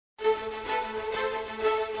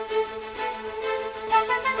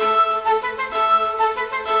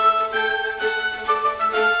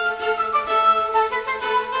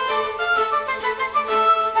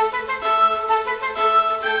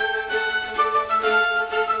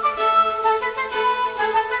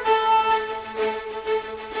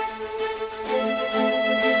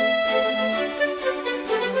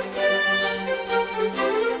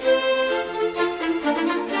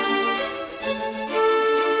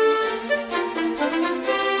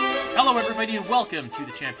Hello, everybody, and welcome to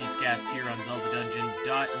the Champions Cast here on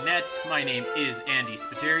ZeldaDungeon.net. My name is Andy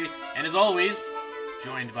Spiteri, and as always,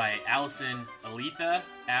 joined by Allison Aletha.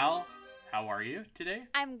 Al, how are you today?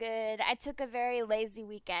 I'm good. I took a very lazy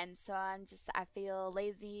weekend, so I feel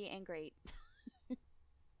lazy and great.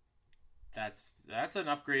 That's an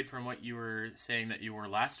upgrade from what you were saying that you were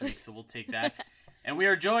last week, so we'll take that. And we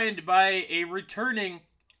are joined by a returning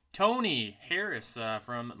Tony Harris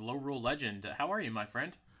from Low Rule Legend. How are you, my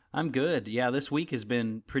friend? I'm good. Yeah, this week has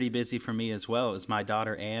been pretty busy for me as well. It's my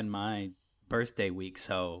daughter and my birthday week,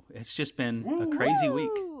 so it's just been a crazy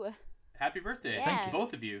week. Happy birthday. Yeah. Thank you,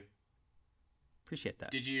 both of you. Appreciate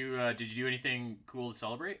that. Did you do anything cool to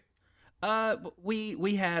celebrate?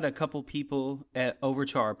 We had a couple people over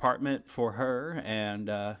to our apartment for her,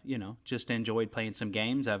 and just enjoyed playing some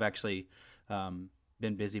games. I've actually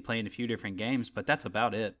been busy playing a few different games, but that's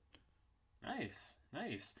about it. Nice.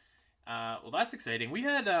 Well, that's exciting. We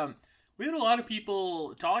had a lot of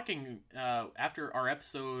people talking after our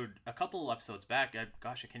episode a couple episodes back. I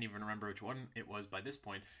can't even remember which one it was by this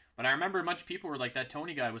point. But I remember a bunch of people were like, "That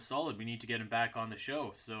Tony guy was solid. We need to get him back on the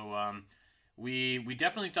show." So we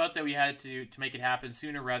definitely thought that we had to make it happen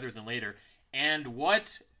sooner rather than later. And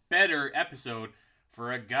what better episode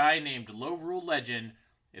for a guy named Low Rule Legend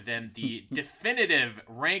than the definitive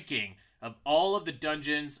ranking of all of the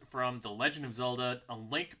dungeons from The Legend of Zelda: A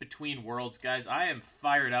Link Between Worlds. Guys, I am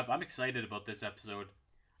fired up. I'm excited about this episode.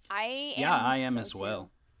 I am as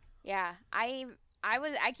well. Yeah, I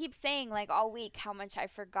keep saying like all week how much I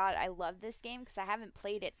forgot I love this game because I haven't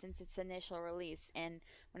played it since its initial release. And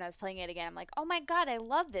when I was playing it again, I'm like, oh my god, I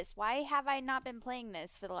love this. Why have I not been playing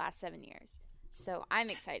this for the last 7 years? So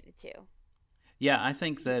I'm excited too. Yeah, I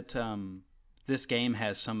think that this game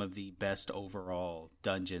has some of the best overall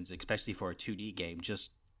dungeons, especially for a 2D game.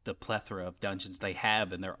 Just the plethora of dungeons they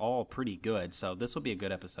have, and they're all pretty good. So this will be a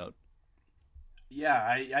good episode.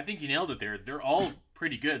 Yeah, I think you nailed it there. They're all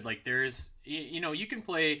pretty good. Like, there's, you can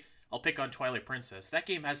play, I'll pick on Twilight Princess. That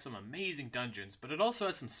game has some amazing dungeons, but it also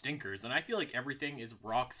has some stinkers, and I feel like everything is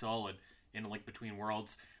rock solid in A Link Between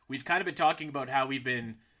Worlds. We've kind of been talking about how we've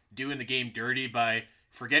been doing the game dirty by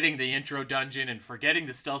forgetting the intro dungeon and forgetting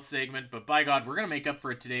the stealth segment, but by God, we're going to make up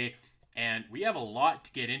for it today, and we have a lot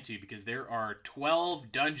to get into because there are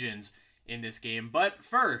 12 dungeons in this game. But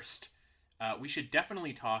first, we should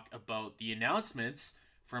definitely talk about the announcements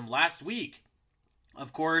from last week.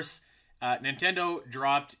 Of course, Nintendo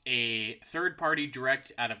dropped a third-party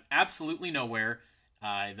direct out of absolutely nowhere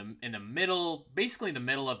in the middle, basically the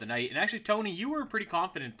middle of the night. And actually, Tony, you were pretty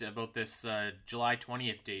confident about this July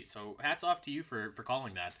 20th date, so hats off to you for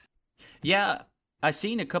calling that. Yeah, I've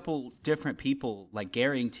seen a couple different people like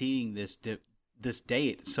guaranteeing this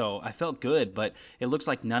date, so I felt good, but it looks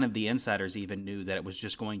like none of the insiders even knew that it was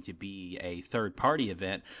just going to be a third-party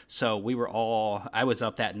event. So I was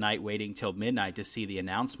up that night waiting till midnight to see the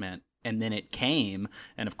announcement, and then it came,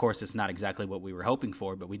 and of course it's not exactly what we were hoping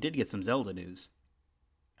for, but we did get some Zelda news.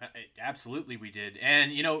 Absolutely we did.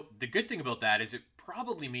 And, the good thing about that is it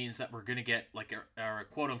probably means that we're going to get like our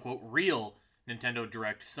quote-unquote real Nintendo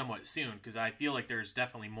Direct somewhat soon, because I feel like there's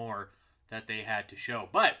definitely more that they had to show.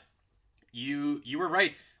 But you were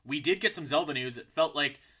right. We did get some Zelda news. It felt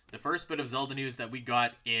like the first bit of Zelda news that we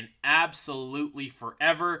got in absolutely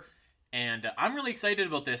forever. And I'm really excited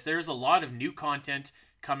about this. There's a lot of new content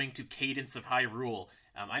coming to Cadence of Hyrule.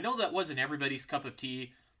 I know that wasn't everybody's cup of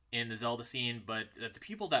tea in the Zelda scene, but the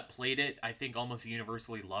people that played it, I think almost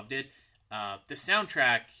universally loved it. The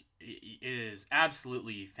soundtrack is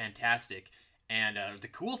absolutely fantastic. And the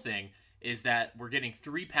cool thing is that we're getting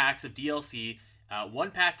 3 packs of DLC.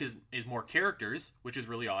 One pack is more characters, which is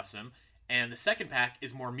really awesome, and the second pack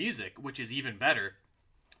is more music, which is even better.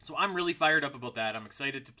 So I'm really fired up about that. I'm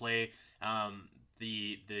excited to play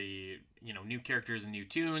the new characters and new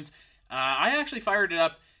tunes. I actually fired it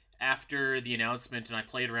up after the announcement, and I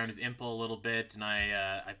played around as Impa a little bit, and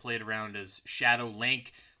I played around as Shadow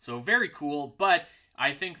Link. So very cool. But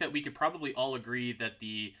I think that we could probably all agree that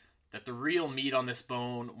the real meat on this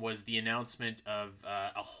bone was the announcement of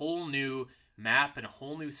a whole new map and a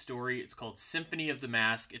whole new story. It's called Symphony of the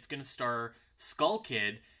Mask. It's going to star Skull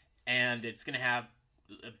Kid, and it's going to have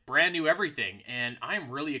a brand new everything. And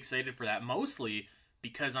I'm really excited for that, mostly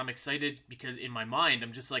because I'm excited because in my mind,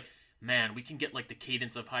 I'm just like, man, we can get like the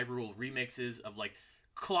Cadence of Hyrule remixes of like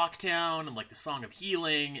Clock Town and like the Song of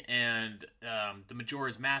Healing and the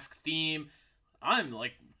Majora's Mask theme. I'm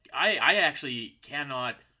like, I actually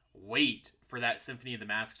cannot wait for that Symphony of the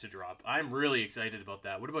Mask to drop. I'm really excited about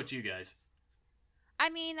that. What about you guys? I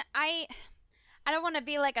mean, I don't want to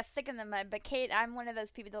be like a stick in the mud, but Kate, I'm one of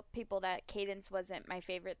those people that Cadence wasn't my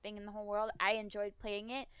favorite thing in the whole world. I enjoyed playing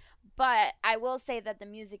it, but I will say that the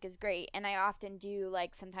music is great, and I often do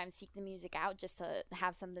like sometimes seek the music out just to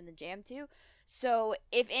have something to jam to. So,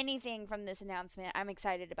 if anything from this announcement, I'm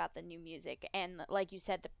excited about the new music, and like you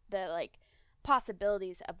said, the like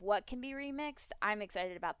possibilities of what can be remixed. I'm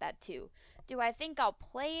excited about that too. Do I think I'll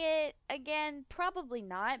play it again? Probably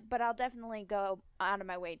not, but I'll definitely go out of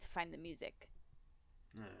my way to find the music.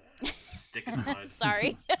 Stick in the mud.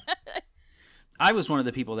 Sorry. I was one of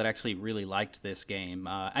the people that actually really liked this game.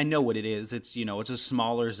 I know what it is. It's it's a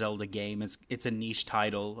smaller Zelda game. It's a niche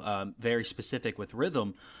title, very specific with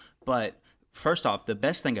rhythm. But first off, the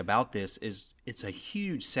best thing about this is it's a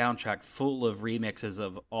huge soundtrack full of remixes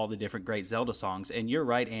of all the different great Zelda songs. And you're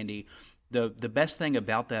right, Andy. The best thing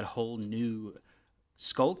about that whole new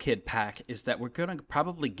Skull Kid pack is that we're going to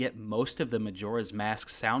probably get most of the Majora's Mask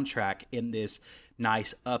soundtrack in this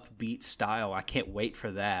nice upbeat style. I can't wait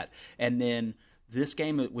for that. And then this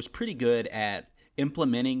game was pretty good at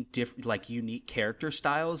implementing different, like, unique character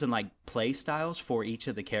styles and like play styles for each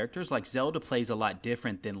of the characters. Like Zelda plays a lot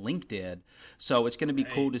different than Link did, so it's going to be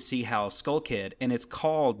cool to see how Skull Kid, and it's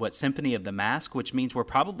called Symphony of the Mask, which means we're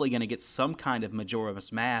probably going to get some kind of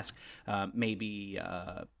Majora's Mask, maybe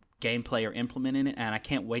gameplay or implement in it, and I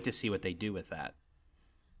can't wait to see what they do with that.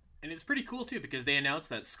 And it's pretty cool too, because they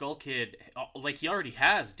announced that Skull Kid, like, he already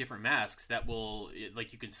has different masks that will,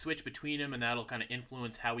 like, you can switch between them, and that'll kind of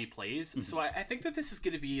influence how he plays. Mm-hmm. So I think that this is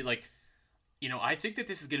going to be like, I think that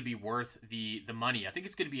this is going to be worth the money. I think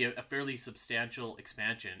it's going to be a fairly substantial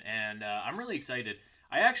expansion, and I'm really excited.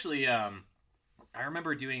 I actually, I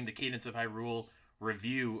remember doing the Cadence of Hyrule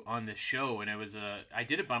review on this show, and I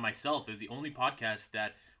did it by myself. It was the only podcast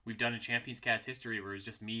that we've done in Champions Cast history where it was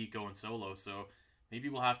just me going solo. So maybe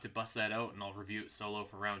we'll have to bust that out, and I'll review it solo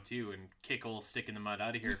for round 2 and kick old Stick in the Mud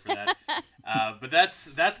out of here for that. But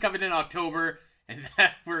that's coming in October, and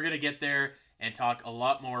we're going to get there and talk a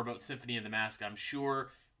lot more about Symphony of the Mask, I'm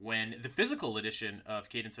sure, when the physical edition of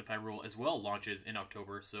Cadence of Hyrule as well launches in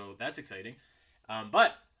October. So that's exciting.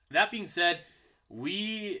 But that being said,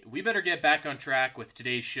 we better get back on track with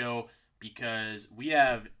today's show, because we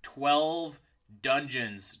have 12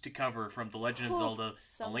 dungeons to cover from The Legend of Zelda: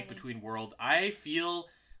 A Link Between Worlds. I feel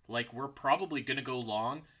like we're probably going to go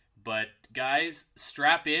long, but guys,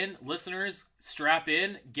 strap in. Listeners, strap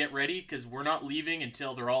in. Get ready, because we're not leaving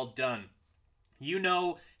until they're all done. You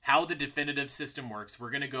know how the definitive system works.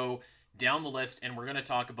 We're going to go down the list, and we're going to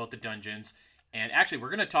talk about the dungeons. And actually, we're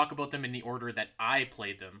going to talk about them in the order that I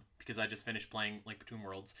played them, because I just finished playing Link Between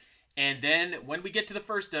Worlds. And then when we get to the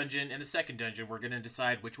first dungeon and the second dungeon, we're going to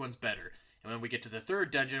decide which one's better. And when we get to the third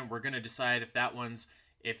dungeon, we're going to decide if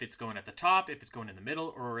it's going at the top, if it's going in the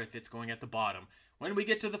middle, or if it's going at the bottom. When we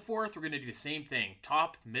get to the fourth, we're going to do the same thing.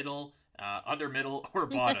 Top, middle, other middle, or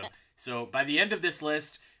bottom. So by the end of this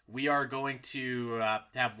list, we are going to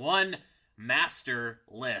have one master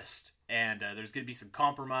list. And there's going to be some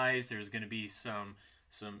compromise. There's going to be some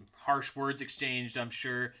harsh words exchanged, I'm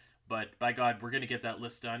sure. But by God, we're going to get that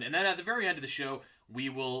list done. And then at the very end of the show, we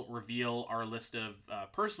will reveal our list of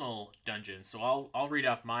personal dungeons. So I'll read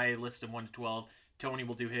off my list of 1 to 12. Tony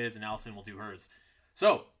will do his, and Allison will do hers.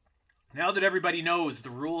 So now that everybody knows the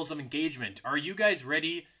rules of engagement, are you guys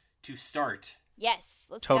ready to start? Yes,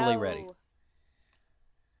 let's totally go. Ready.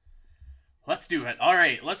 Let's do it. All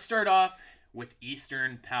right, let's start off with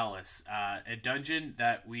Eastern Palace, a dungeon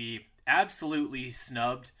that we absolutely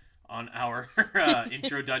snubbed on our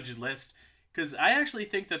intro dungeon list, because I actually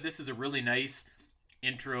think that this is a really nice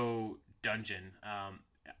intro dungeon.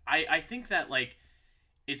 I think that, like,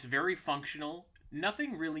 it's very functional.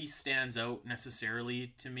 Nothing really stands out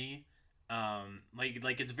necessarily to me.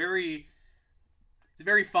 Like it's very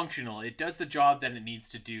functional. It does the job that it needs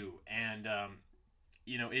to do, and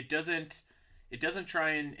it doesn't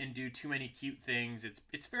try and do too many cute things.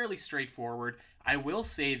 It's fairly straightforward. I will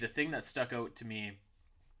say the thing that stuck out to me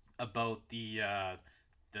about the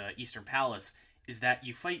Eastern Palace is that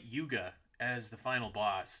you fight Yuga as the final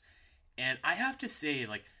boss, and I have to say,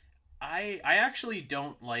 like, I actually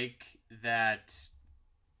don't like that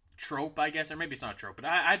trope, I guess, or maybe it's not a trope, but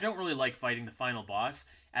I don't really like fighting the final boss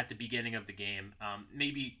at the beginning of the game.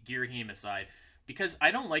 Maybe Girahim aside, because I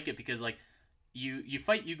don't like it, because, like, you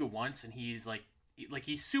fight Yuga once, and he's like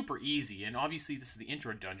he's super easy, and obviously this is the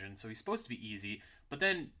intro dungeon, so he's supposed to be easy, but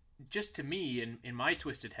then just to me, in my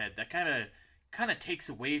twisted head, that kind of takes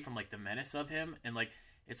away from, like, the menace of him, and, like,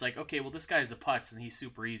 it's like, okay, well, this guy's a putz and he's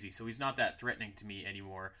super easy, so he's not that threatening to me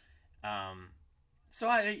anymore. So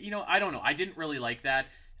I don't know. I didn't really like that.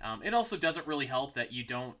 It also doesn't really help that you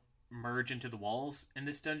don't merge into the walls in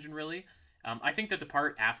this dungeon, really. I think that the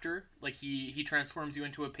part after, like he transforms you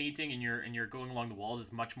into a painting and you're going along the walls,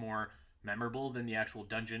 is much more memorable than the actual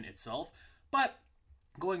dungeon itself. But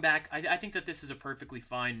going back, I think that this is a perfectly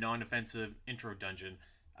fine, non-offensive intro dungeon.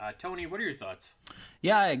 Tony, what are your thoughts?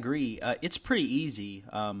 Yeah, I agree. It's pretty easy,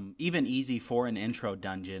 even easy for an intro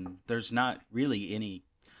dungeon. There's not really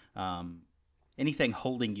anything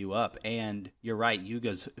holding you up, and you're right.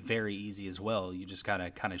 Yuga's very easy as well. You just gotta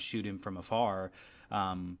kind of shoot him from afar.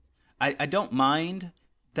 I don't mind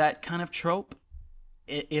that kind of trope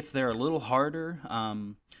if they're a little harder.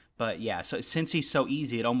 But yeah, so since he's so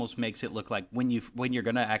easy, it almost makes it look like when you're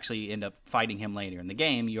gonna actually end up fighting him later in the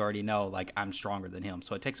game, you already know like I'm stronger than him.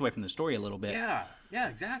 So it takes away from the story a little bit. Yeah,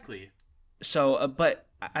 exactly. So, but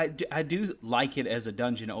I do like it as a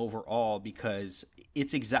dungeon overall because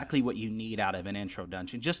it's exactly what you need out of an intro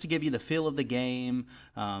dungeon, just to give you the feel of the game,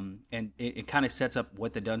 and it kind of sets up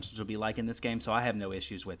what the dungeons will be like in this game. So I have no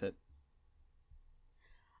issues with it.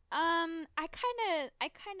 I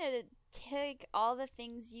kind of take all the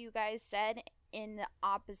things you guys said in the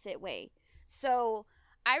opposite way. So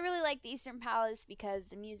I really like the Eastern Palace because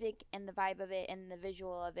the music and the vibe of it and the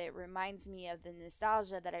visual of it reminds me of the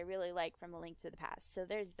nostalgia that I really like from A Link to the Past. So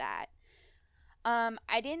there's that.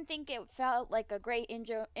 I didn't think it felt like a great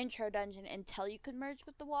intro dungeon until you could merge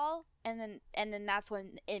with the wall, and then that's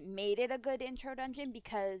when it made it a good intro dungeon,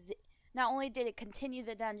 because not only did it continue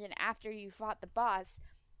the dungeon after you fought the boss,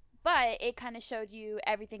 but it kind of showed you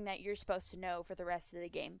everything that you're supposed to know for the rest of the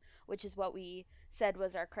game, which is what we said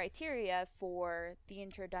was our criteria for the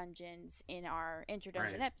intro dungeons in our intro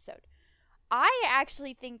dungeon episode. I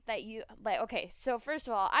actually think that okay, so first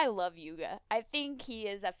of all, I love Yuga. I think he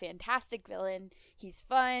is a fantastic villain. He's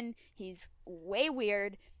fun. He's way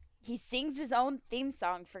weird. He sings his own theme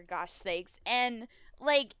song, for gosh sakes. And,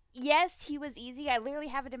 like, yes, he was easy. I literally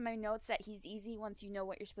have it in my notes that he's easy once you know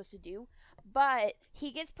what you're supposed to do. But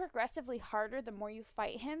he gets progressively harder the more you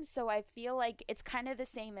fight him, so I feel like it's kind of the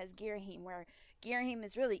same as Girahim, where Girahim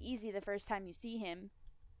is really easy the first time you see him.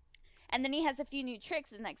 And then he has a few new tricks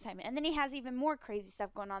the next time. And then he has even more crazy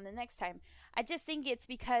stuff going on the next time. I just think it's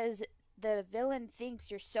because the villain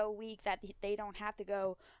thinks you're so weak that they don't have to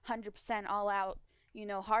go 100% all out,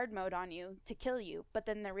 hard mode on you to kill you. But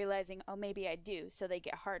then they're realizing, oh, maybe I do. So they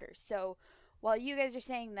get harder. So while you guys are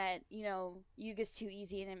saying that, Yuga's too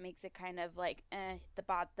easy and it makes it kind of like,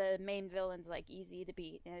 the main villain's like easy to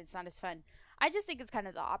beat and it's not as fun. I just think it's kind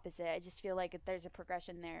of the opposite. I just feel like there's a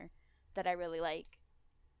progression there that I really like.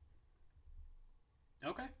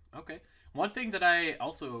 Okay. One thing that I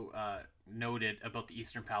also noted about the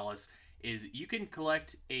Eastern Palace is you can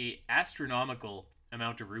collect a astronomical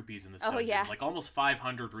amount of rupees in this dungeon. Yeah. Like almost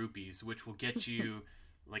 500 rupees, which will get you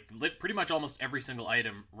like pretty much almost every single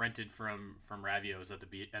item rented from Ravio's at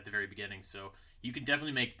the very beginning. So you can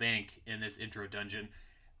definitely make bank in this intro dungeon.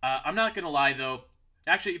 I'm not gonna lie though.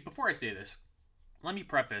 Actually, before I say this, let me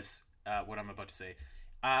preface what I'm about to say.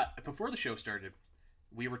 Before the show started,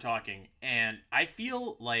 we were talking, and I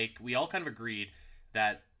feel like we all kind of agreed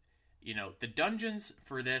that, the dungeons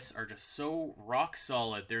for this are just so rock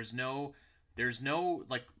solid. There's no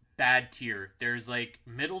like bad tier. There's like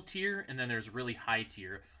middle tier, and then there's really high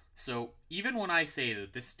tier. So even when I say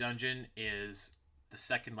that this dungeon is the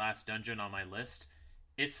second last dungeon on my list,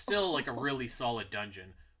 it's still like a really solid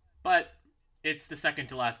dungeon. But it's the second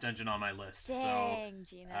to last dungeon on my list. Dang,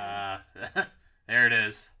 so Gino. there it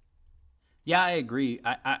is. Yeah, I agree.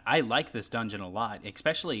 I like this dungeon a lot.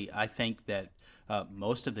 Especially, I think that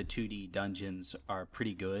most of the 2D dungeons are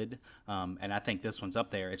pretty good, and I think this one's up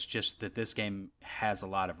there. It's just that this game has a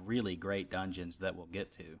lot of really great dungeons that we'll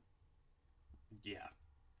get to.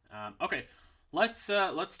 Yeah. Okay. Let's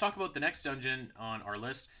talk about the next dungeon on our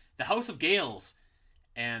list, the House of Gales,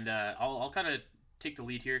 and I'll kind of take the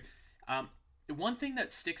lead here. One thing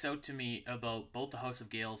that sticks out to me about both the House of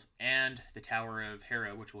Gales and the Tower of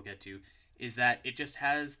Hera, which we'll get to, is that it just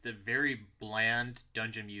has the very bland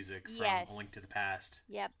dungeon music from A Link to the Past.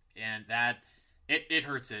 Yep. And that, it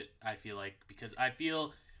hurts it, I feel like, because I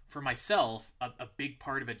feel, for myself, a big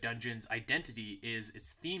part of a dungeon's identity is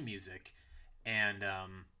its theme music. And,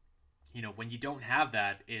 when you don't have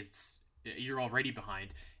that, you're already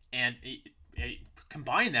behind. And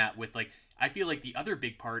combine that with, like, I feel like the other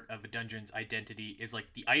big part of a dungeon's identity is,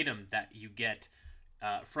 like, the item that you get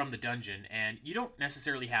from the dungeon, and you don't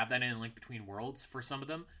necessarily have that in A Link Between Worlds for some of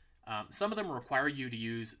them. Some of them require you to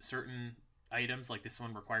use certain items, like this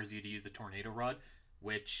one requires you to use the Tornado Rod,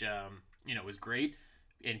 which, is great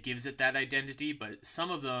and gives it that identity, but some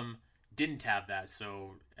of them didn't have that,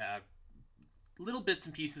 so little bits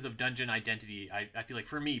and pieces of dungeon identity, I feel like,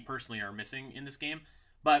 for me personally, are missing in this game.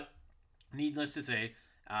 But needless to say,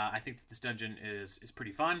 I think that this dungeon is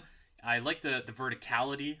pretty fun. I like the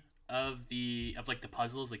verticality of the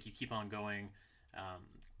puzzles. Like you keep on going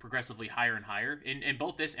progressively higher and higher in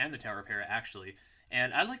both this and the Tower of Hera actually.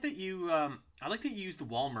 And I like that you use the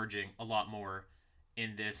wall merging a lot more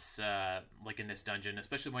in this in this dungeon,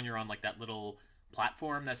 especially when you're on like that little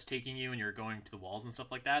platform that's taking you and you're going to the walls and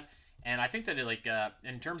stuff like that. And I think that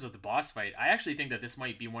in terms of the boss fight, I actually think that this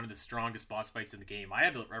might be one of the strongest boss fights in the game. I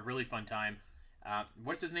had a really fun time.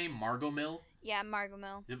 What's his name? Margomil? Yeah,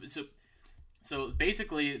 Margomil. So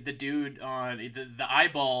basically, the dude on the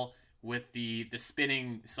eyeball with the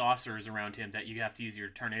spinning saucers around him that you have to use your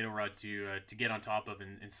tornado rod to get on top of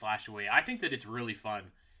and slash away. I think that it's really fun.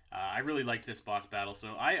 I really liked this boss battle,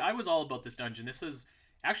 so I was all about this dungeon. This is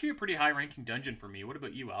actually a pretty high-ranking dungeon for me. What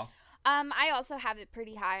about you, Al? I also have it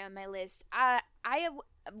pretty high on my list. I have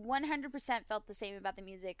 100% felt the same about the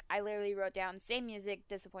music. I literally wrote down same music,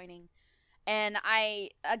 disappointing. And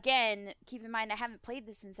again, keep in mind I haven't played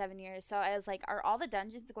this in 7 years, so I was like, are all the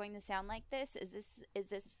dungeons going to sound like this? Is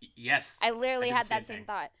this? Yes. I literally had that same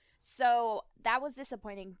thought. So that was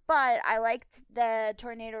disappointing, but I liked the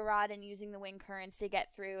tornado rod and using the wind currents to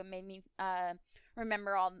get through. It made me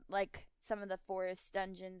remember all like some of the forest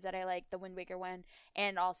dungeons that I like, the Wind Waker one,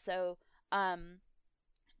 and also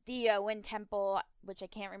the Wind Temple, which I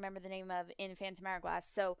can't remember the name of, in Phantom Hourglass.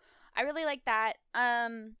 So I really like that.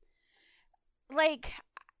 Like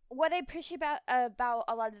what I appreciate about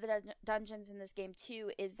a lot of the dungeons in this game too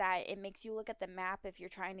is that it makes you look at the map if you're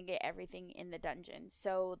trying to get everything in the dungeon.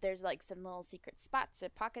 So there's like some little secret spots or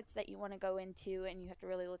pockets that you want to go into, and you have to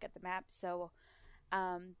really look at the map. So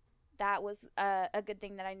that was a good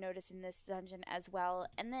thing that I noticed in this dungeon as well.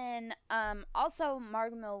 And then also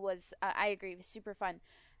Margomil was, I agree, was super fun.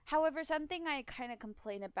 However, something I kind of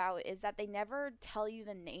complain about is that they never tell you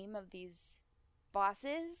the name of these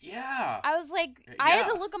bosses. Yeah. I was like, I had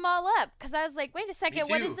to look them all up because I was like, wait a second,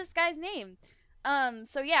 what is this guy's name?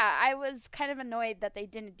 So yeah, I was kind of annoyed that they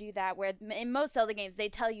didn't do that, where in most other games they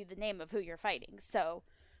tell you the name of who you're fighting. So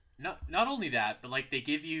not only that, but like they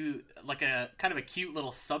give you like a kind of a cute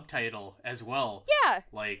little subtitle as well. Yeah.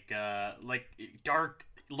 Like Dark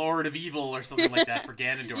Lord of Evil or something like that for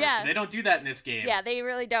Ganondorf. Yeah. And they don't do that in this game. Yeah, they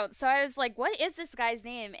really don't. So I was like, what is this guy's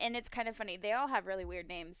name? And it's kind of funny. They all have really weird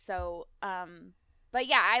names. So but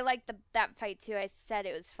yeah, I liked that fight too. I said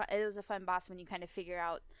it was fun. It was a fun boss when you kind of figure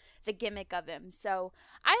out the gimmick of him. So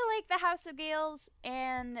I like the House of Gales,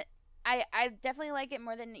 and I definitely like it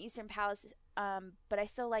more than Eastern Palace. But I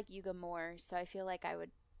still like Yuga more, so I feel like I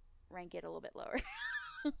would rank it a little bit lower.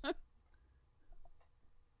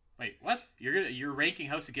 Wait, what? You're ranking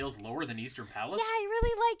House of Gales lower than Eastern Palace? Yeah, I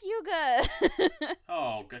really like Yuga.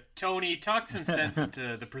 Oh, good. Tony, talk some sense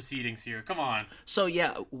into the proceedings here. Come on. So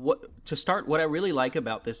yeah, what I really like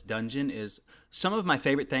about this dungeon is some of my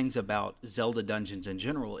favorite things about Zelda dungeons in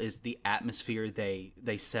general is the atmosphere they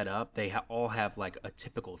set up. They all have like a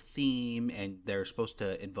typical theme, and they're supposed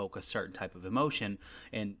to invoke a certain type of emotion.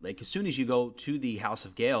 And like as soon as you go to the House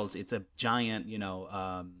of Gales, it's a giant,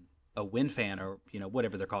 a wind fan, or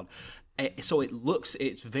whatever they're called. So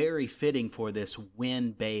it's very fitting for this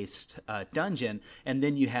wind-based dungeon. And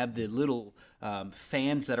then you have the little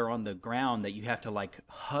fans that are on the ground that you have to like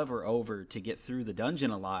hover over to get through the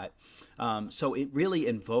dungeon a lot. So it really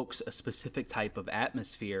invokes a specific type of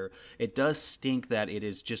atmosphere. It does stink that it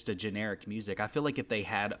is just a generic music. I feel like if they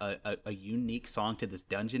had a unique song to this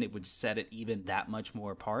dungeon, it would set it even that much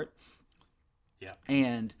more apart. Yeah.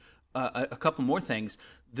 And a couple more things.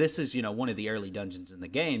 This is, one of the early dungeons in the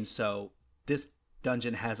game, so this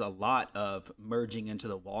dungeon has a lot of merging into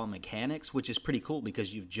the wall mechanics, which is pretty cool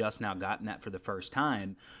because you've just now gotten that for the first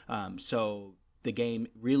time. So the game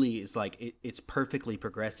really is like it's perfectly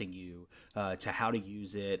progressing you to how to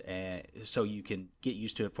use it, and so you can get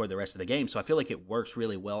used to it for the rest of the game. So I feel like it works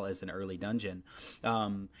really well as an early dungeon.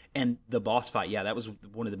 And the boss fight, yeah, that was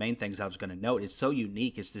one of the main things I was going to note. It's so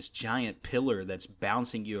unique. It's this giant pillar that's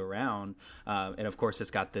bouncing you around, and of course it's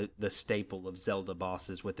got the staple of Zelda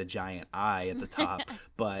bosses with the giant eye at the top.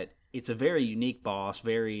 But it's a very unique boss.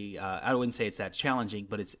 Very, I wouldn't say it's that challenging,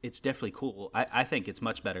 but it's definitely cool. I think it's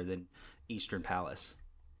much better than Eastern Palace.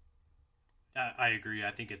 I agree.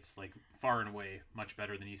 I think it's like far and away much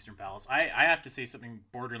better than Eastern Palace. I have to say something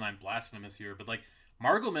borderline blasphemous here, but like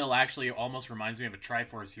Margomil actually almost reminds me of a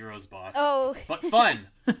Triforce Heroes boss. Oh, but fun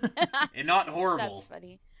and not horrible. That's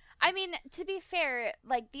funny. I mean, to be fair,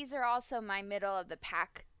 like these are also my middle of the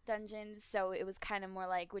pack dungeons, so it was kind of more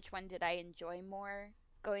like which one did I enjoy more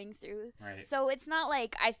going through. Right. So it's not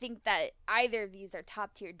like I think that either of these are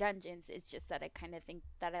top tier dungeons. It's just that I kind of think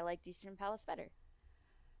that I liked Eastern Palace better.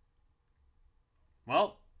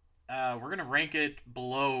 Well, we're gonna rank it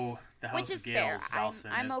below the Which House is of Gales. fair.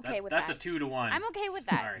 Allison. I'm okay that's, with that's that. a 2-1. I'm okay with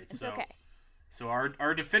that. All right, It's so okay. so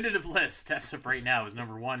our definitive list as of right now is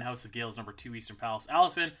number 1 House of Gales, number 2 Eastern Palace.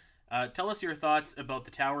 Allison, tell us your thoughts about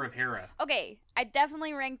the Tower of Hera. Okay, I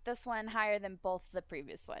definitely ranked this one higher than both the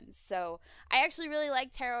previous ones. So I actually really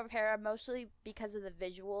like Tower of Hera, mostly because of the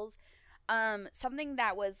visuals. Something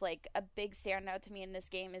that was like a big standout to me in this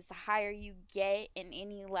game is the higher you get in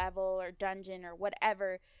any level or dungeon or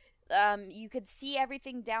whatever, you could see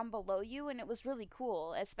everything down below you, and it was really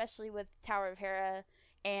cool, especially with Tower of Hera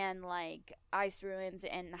and like Ice Ruins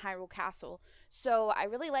and Hyrule Castle. So I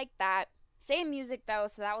really liked that. Same music though,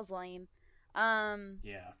 so that was lame.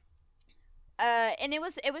 Yeah. And it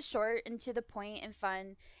was short and to the point and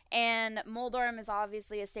fun. And Moldorm is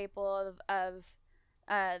obviously a staple of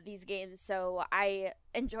these games, so I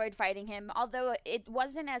enjoyed fighting him. Although it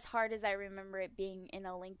wasn't as hard as I remember it being in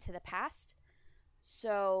A Link to the Past.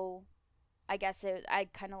 So I guess I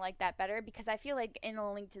kind of like that better because I feel like in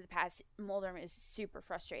A Link to the Past, Moldorm is super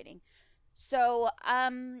frustrating. So,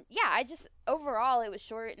 yeah, I just, overall, it was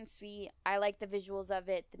short and sweet. I liked the visuals of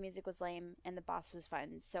it, the music was lame, and the boss was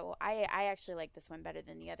fun. So I actually like this one better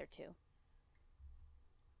than the other two.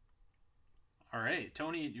 All right,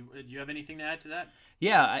 Tony, do you have anything to add to that?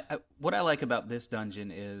 Yeah, what I like about this dungeon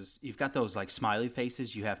is you've got those like smiley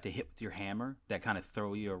faces you have to hit with your hammer that kind of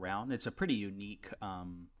throw you around. It's a pretty unique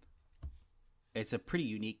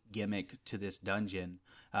gimmick to this dungeon.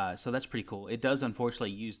 So that's pretty cool. It does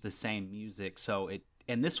unfortunately use the same music,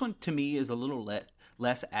 and this one to me is a little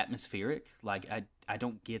less atmospheric. Like I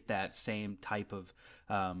don't get that same type of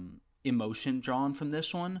emotion drawn from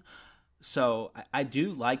this one. So I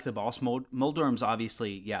do like the boss. Moldorm's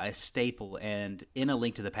obviously, a staple, and in A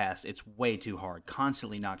Link to the Past, it's way too hard.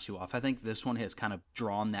 Constantly knocks you off. I think this one has kind of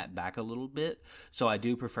drawn that back a little bit, so I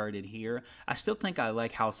do prefer it in here. I still think I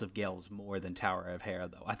like House of Gales more than Tower of Hera,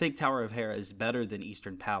 though. I think Tower of Hera is better than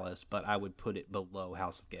Eastern Palace, but I would put it below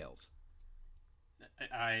House of Gales.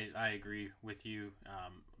 I agree with you,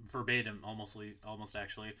 verbatim, almost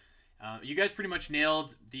actually. You guys pretty much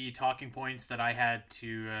nailed the talking points that I had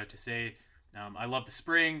to say. I love the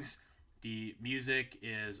springs. The music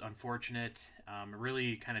is unfortunate. It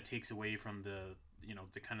really kind of takes away from the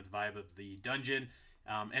kind of the vibe of the dungeon.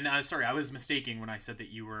 And sorry, I was mistaken when I said that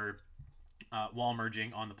you were wall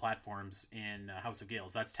merging on the platforms in House of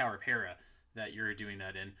Gales. That's Tower of Hera that you're doing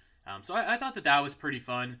that in. So I thought that was pretty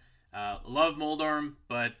fun. Love Moldorm,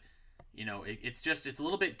 but it's a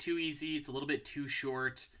little bit too easy. It's a little bit too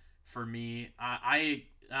short for me.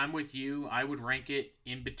 I'm with you. I would rank it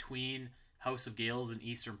in between House of Gales and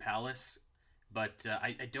Eastern Palace, but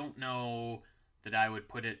I don't know that I would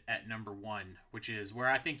put it at number 1, which is where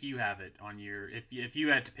I think you have it on your. If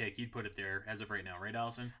you had to pick, you'd put it there as of right now, right,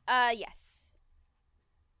 Allison? Yes.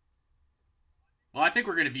 Well, I think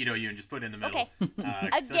we're gonna veto you and just put it in the middle. Okay.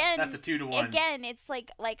 Again, that's a 2-1. Again, it's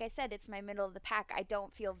like I said, it's my middle of the pack. I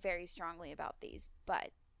don't feel very strongly about these,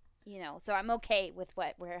 but so I'm okay with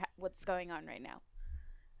what's going on right now.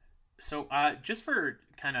 So, just for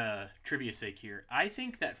kind of trivia sake here, I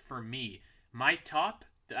think that for me, I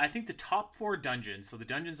think the top 4 dungeons, so the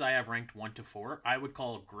dungeons I have ranked 1 to 4, I would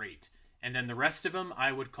call great, and then the rest of them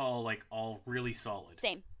I would call like all really solid.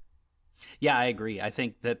 Same. Yeah, I agree. I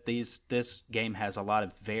think that this game has a lot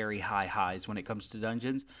of very high highs when it comes to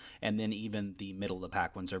dungeons, and then even the middle of the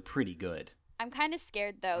pack ones are pretty good. I'm kind of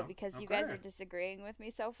scared though because okay. You guys are disagreeing with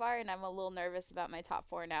me so far, and I'm a little nervous about my top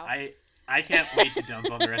 4 now. I can't wait to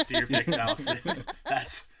dump on the rest of your picks, Allison.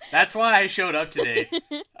 That's why I showed up today.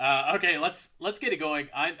 Okay, let's get it going.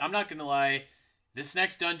 I'm not gonna lie. This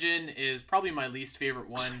next dungeon is probably my least favorite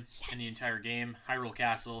one in the entire game, Hyrule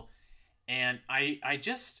Castle, and I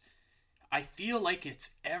feel like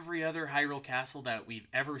it's every other Hyrule Castle that we've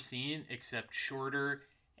ever seen, except shorter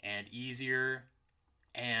and easier.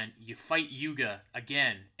 And you fight Yuga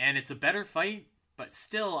again, and it's a better fight, but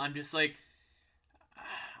still, I'm just like,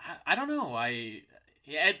 I don't know.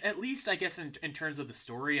 At least I guess in terms of the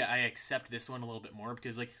story, I accept this one a little bit more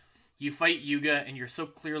because like you fight Yuga, and you're so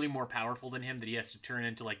clearly more powerful than him that he has to turn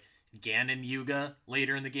into like Ganon Yuga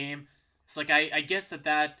later in the game. It's like I guess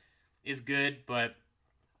that is good, but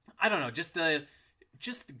I don't know,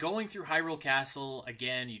 just going through Hyrule Castle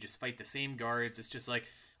again, you just fight the same guards. It's just like,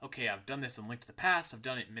 okay, I've done this in Link to the Past, I've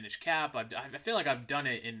done it in Minish Cap, I feel like I've done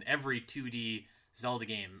it in every 2D Zelda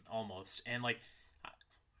game almost, and like,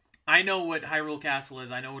 I know what Hyrule Castle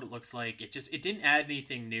is, I know what it looks like, it didn't add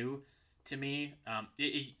anything new to me.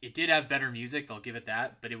 It did have better music, I'll give it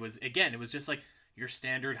that, but it was just like your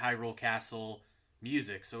standard Hyrule Castle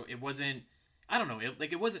music, so it wasn't, I don't know.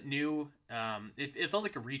 It wasn't new. It felt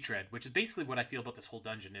like a retread, which is basically what I feel about this whole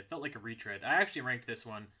dungeon. It felt like a retread. I actually ranked this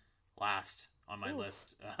one last on my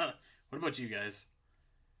list. What about you guys?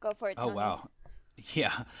 Go for it, Oh Tony. wow,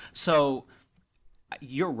 yeah. So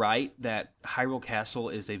you're right that Hyrule Castle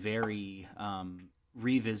is a very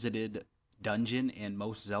revisited dungeon in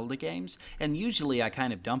most Zelda games, and usually I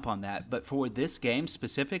kind of dump on that, but for this game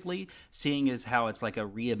specifically, seeing as how it's like a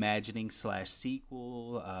reimagining slash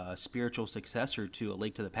sequel, spiritual successor to A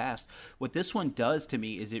Link to the Past, what this one does to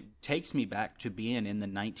me is it takes me back to being in the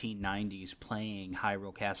 1990s playing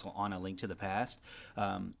Hyrule Castle on A Link to the Past.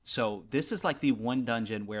 So this is like the one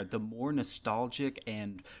dungeon where the more nostalgic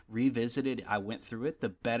and revisited I went through it, the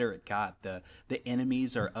better it got. The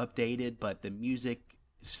enemies are updated, but the music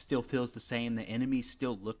still feels the same. The enemies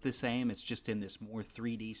still look the same. It's just in this more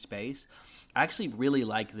 3D space. I actually really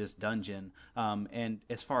like this dungeon. And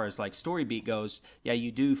as far as like story beat goes, yeah,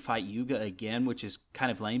 you do fight Yuga again, which is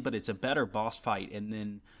kind of lame, but it's a better boss fight. And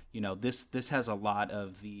then, this has a lot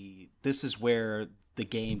of this is where the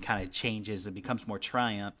game kind of changes and becomes more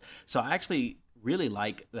triumph. So I actually really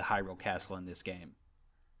like the Hyrule Castle in this game.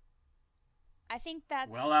 I think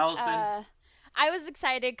that's... Well, Allison... I was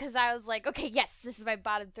excited because I was like, okay, yes, this is my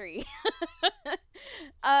bottom 3.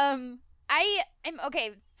 I am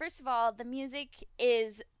okay. First of all, the music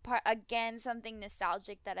is again something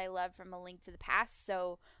nostalgic that I love from A Link to the Past,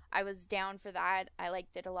 so I was down for that. I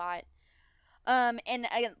liked it a lot. And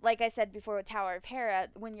like I said before with Tower of Hera,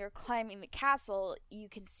 when you're climbing the castle, you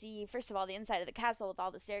can see, first of all, the inside of the castle with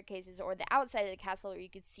all the staircases, or the outside of the castle where you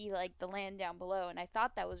could see like the land down below, and I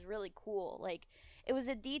thought that was really cool. Like, it was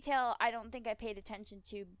a detail I don't think I paid attention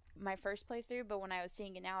to my first playthrough, but when I was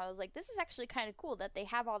seeing it now, I was like, this is actually kind of cool that they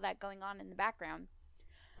have all that going on in the background.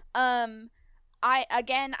 I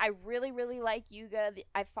really, really like Yuga.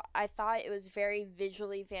 I thought it was very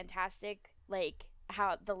visually fantastic, like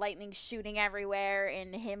how the lightning's shooting everywhere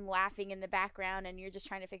and him laughing in the background, and you're just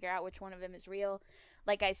trying to figure out which one of them is real.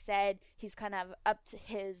 Like I said, he's kind of up to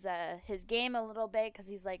his game a little bit, because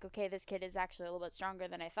he's like, okay, this kid is actually a little bit stronger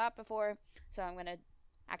than I thought before, so I'm going to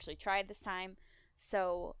actually try it this time.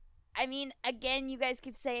 So, I mean, again, you guys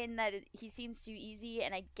keep saying that he seems too easy,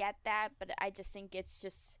 and I get that, but I just think it's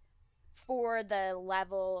just for the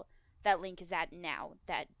level that Link is at now,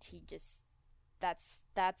 that he just, that's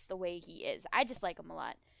the way he is. I just like him a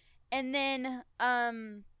lot. And then,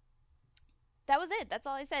 that was it. That's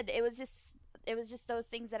all I said. It was just those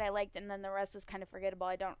things that I liked, and then the rest was kind of forgettable.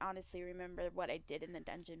 I don't honestly remember what I did in the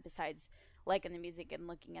dungeon besides liking the music and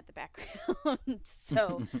looking at the background.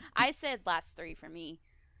 So I said last 3 for me.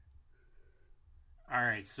 All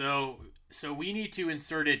right, so we need to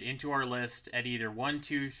insert it into our list at either 1,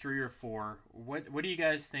 2, 3, or 4. What do you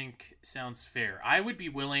guys think sounds fair? I would be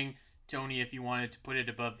willing, Tony, if you wanted to put it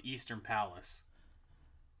above Eastern Palace.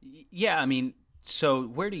 Yeah, I mean, so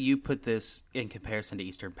where do you put this in comparison to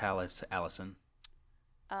Eastern Palace, Allison?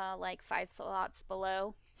 Like 5 slots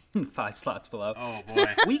below. 5 slots below. Oh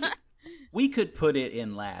boy. We could put it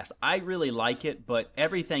in last. I really like it, but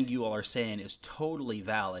everything you all are saying is totally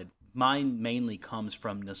valid. Mine mainly comes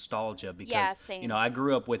from nostalgia because, I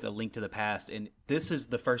grew up with A Link to the Past, and this is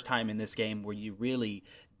the first time in this game where you really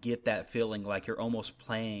get that feeling like you're almost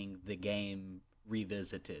playing the game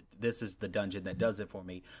revisited. This is the dungeon that does it for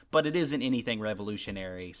me, but it isn't anything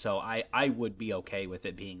revolutionary, so I would be okay with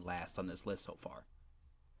it being last on this list so far.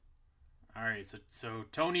 All right, so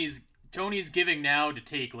Tony's giving now to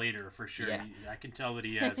take later for sure. Yeah. I can tell that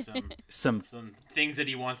he has some things that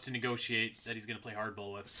he wants to negotiate that he's going to play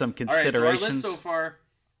hardball with. Some considerations. All right, so our list so far,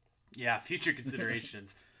 future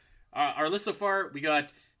considerations. Our list so far, we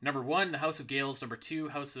got number 1, the House of Gales. Number 2,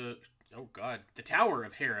 the Tower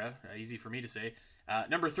of Hera. Easy for me to say.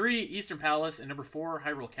 Number 3, Eastern Palace, and number 4,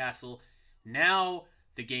 Hyrule Castle. Now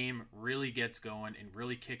the game really gets going and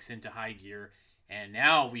really kicks into high gear. And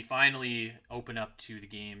now we finally open up to the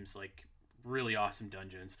game's like really awesome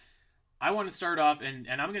dungeons. I want to start off, and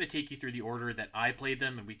I'm going to take you through the order that I played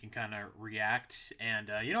them, and we can kind of react.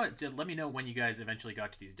 And you know what? Let me know when you guys eventually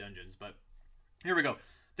got to these dungeons. But here we go.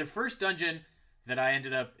 The first dungeon that I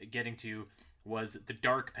ended up getting to was the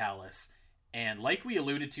Dark Palace. And like we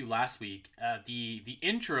alluded to last week, the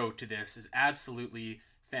intro to this is absolutely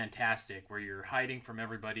fantastic, where you're hiding from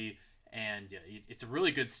everybody. And it's a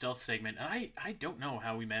really good stealth segment. And I don't know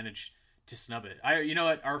how we managed to snub it. You know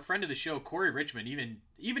what? Our friend of the show, Corey Richmond,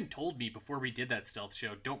 even told me before we did that stealth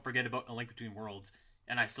show, don't forget about A Link Between Worlds.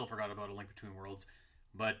 And I still forgot about A Link Between Worlds.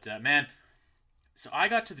 But man, so I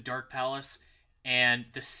got to the Dark Palace, and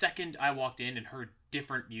the second I walked in and heard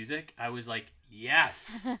different music, I was like,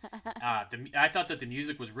 yes. I thought that the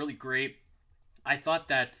music was really great. I thought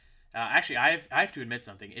that Actually, I have to admit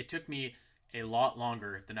something. It took me a lot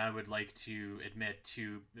longer than I would like to admit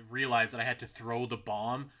to realize that I had to throw the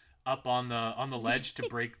bomb up on the ledge to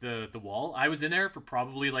break the wall. I was in there for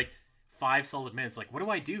probably like 5 solid minutes. Like, what do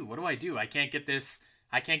I do? What do I do? I can't get this.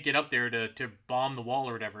 I can't get up there to bomb the wall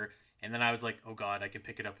or whatever. And then I was like, oh god, I can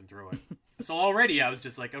pick it up and throw it. So already I was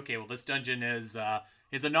just like, okay, well this dungeon is a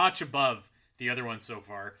notch above the other ones so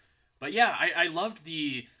far. But yeah, I loved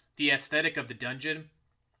the aesthetic of the dungeon.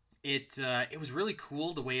 It was really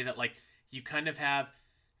cool the way that like you kind of have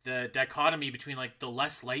the dichotomy between like the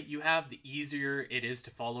less light you have, the easier it is to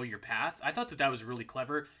follow your path. I thought that that was really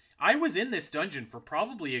clever. I was in this dungeon for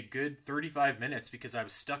probably a good 35 minutes because I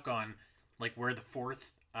was stuck on like where the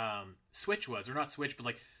fourth switch was, or not switch, but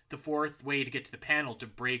like the fourth way to get to the panel to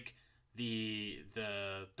break the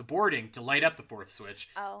boarding to light up the fourth switch.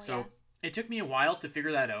 Oh, so yeah. it took me a while to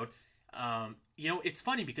figure that out. It's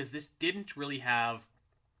funny because this didn't really have,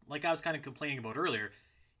 like I was kind of complaining about earlier,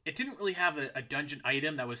 it didn't really have a dungeon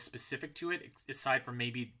item that was specific to it, aside from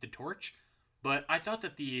maybe the torch. But I thought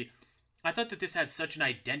that this had such an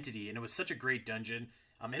identity, and it was such a great dungeon.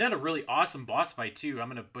 It had a really awesome boss fight too. I'm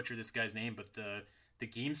gonna butcher this guy's name, but the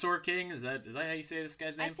Geemsor King, is that how you say this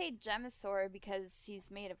guy's name? I say Gemosaur because he's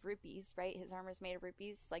made of rupees, right? His armor's made of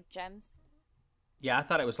rupees, like gems. Yeah, I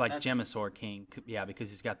thought it was like Gemosaur King. Yeah, because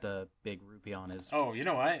he's got the big rupee on his. Oh, you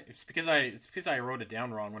know what? It's because I wrote it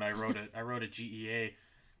down wrong when I wrote it. I wrote a GEA.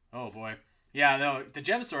 Oh boy. Yeah, no, the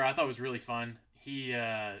Gemosaur I thought was really fun. He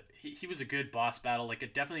was a good boss battle, like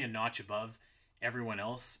definitely a notch above everyone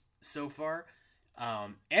else so far.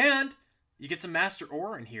 And you get some Master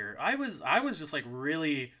Ore in here. I was just like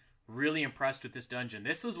really, really impressed with this dungeon.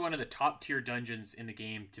 This was one of the top tier dungeons in the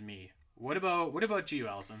game to me. What about you,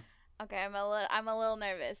 Allison? Okay, I'm a little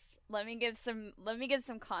nervous. Let me give some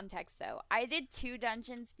context though. I did 2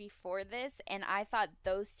 dungeons before this, and I thought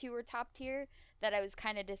those 2 were top tier. That I was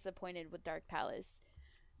kind of disappointed with Dark Palace.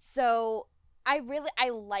 So I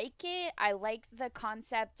like it. I like the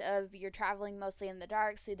concept of you're traveling mostly in the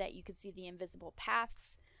dark so that you could see the invisible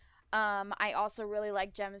paths. I also really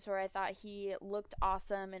like Gemosaur. I thought he looked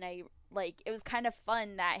awesome, and it was kind of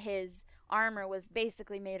fun that his armor was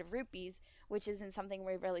basically made of rupees, which isn't something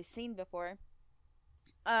we've really seen before.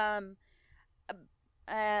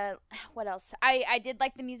 What else? I did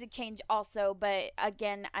like the music change also, but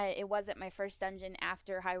again, it wasn't my first dungeon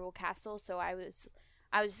after Hyrule Castle, so I was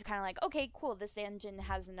just kind of like, okay, cool, this dungeon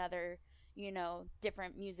has another,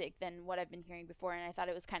 different music than what I've been hearing before, and I thought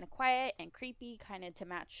it was kind of quiet and creepy, kind of to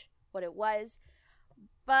match what it was.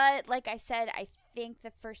 But like I said, I think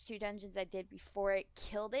the first 2 dungeons I did before it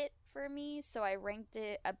killed it for me, so I ranked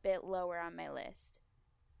it a bit lower on my list.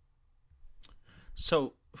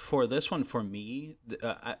 So for this one, for me,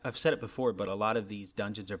 I've said it before, but a lot of these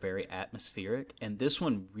dungeons are very atmospheric, and this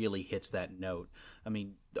one really hits that note. I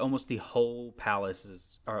mean, almost the whole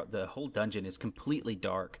the whole dungeon is completely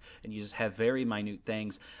dark, and you just have very minute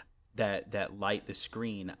things that light the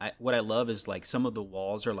screen. What I love is like some of the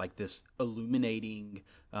walls are like this illuminating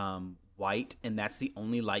white, and that's the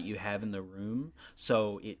only light you have in the room,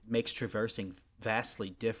 so it makes traversing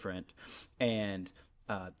vastly different. And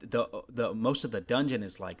the most of the dungeon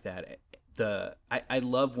is like that. I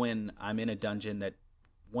love when I'm in a dungeon that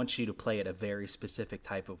wants you to play it a very specific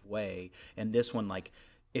type of way, and this one, like,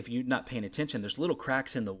 if you're not paying attention, there's little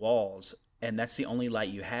cracks in the walls, and that's the only light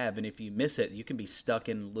you have, and if you miss it, you can be stuck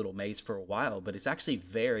in a little maze for a while, but it's actually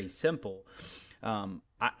very simple.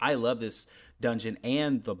 I love this dungeon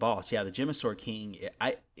and the boss. Yeah, the Gemosaur King,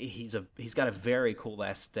 he's got a very cool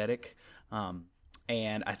aesthetic,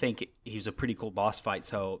 and I think he's a pretty cool boss fight.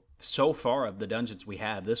 So far of the dungeons we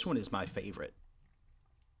have, this one is my favorite.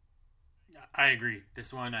 I agree.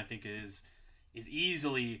 This one I think is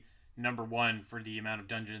easily number 1 for the amount of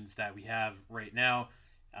dungeons that we have right now.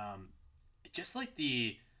 Just like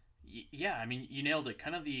I mean, you nailed it.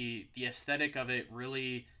 Kind of the aesthetic of it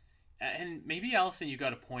really, and maybe Allison, you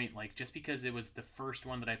got a point. Like, just because it was the first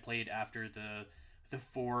one that I played after the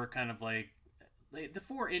 4 kind of like the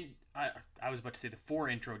 4 I was about to say the 4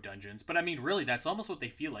 intro dungeons, but I mean, really, that's almost what they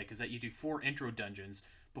feel like, is that you do 4 intro dungeons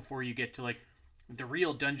before you get to like the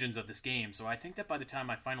real dungeons of this game. So I think that by the time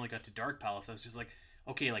I finally got to Dark Palace, I was just like,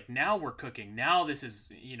 okay, like now we're cooking. Now this is,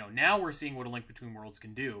 now we're seeing what A Link Between Worlds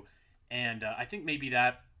can do. And I think maybe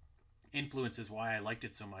that influences why I liked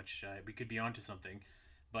it so much. We could be onto something.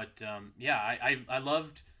 But yeah,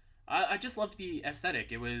 I just loved the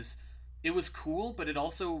aesthetic. It was cool, but it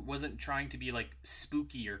also wasn't trying to be like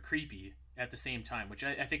spooky or creepy at the same time, which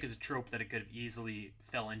I think is a trope that it could have easily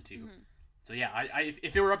fell into. Mm-hmm. So yeah,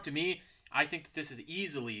 if it were up to me, I think that this is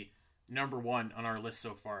easily number one on our list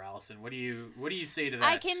so far, Allison. What do you say to that?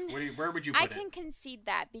 I can. Where would you I put can it? concede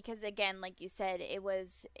that because again, like you said,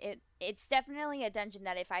 it's definitely a dungeon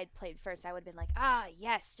that if I'd played first, I would have been like, ah,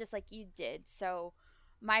 yes, just like you did. So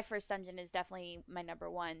my first dungeon is definitely my number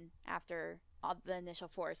one after all the initial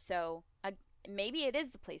four. So maybe it is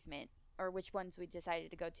the placement or which ones we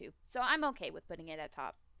decided to go to. So I'm okay with putting it at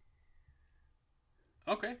top.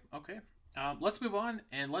 Okay, okay. Let's move on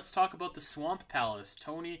and let's talk about the Swamp Palace.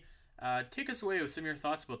 Tony, take us away with some of your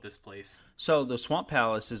thoughts about this place. So the Swamp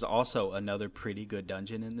Palace is also another pretty good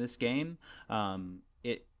dungeon in this game.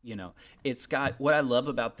 It's got what I love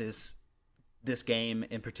about this game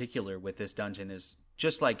in particular with this dungeon is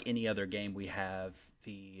just like any other game we have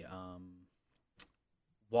the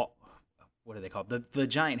wall. What are they called? The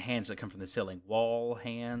giant hands that come from the ceiling, wall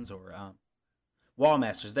hands or wall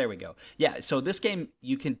masters. There we go. Yeah. So this game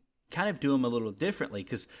you can kind of do them a little differently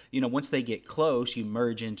because once they get close you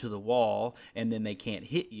merge into the wall and then they can't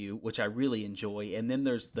hit you, which I really enjoy. And then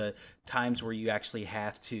there's the times where you actually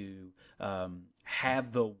have to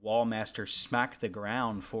have the wall master smack the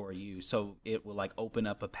ground for you so it will like open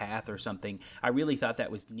up a path or something. I really thought that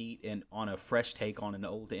was neat and on a fresh take on an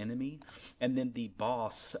old enemy. And then the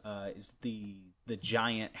boss is the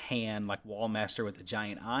giant hand, like wall master with a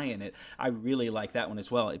giant eye in it. I really like that one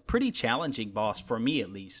as well. A pretty challenging boss for me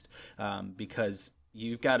at least, because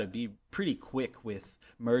you've got to be pretty quick with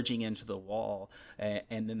merging into the wall,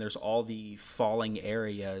 and then there's all the falling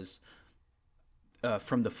areas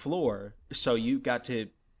from the floor, so you've got to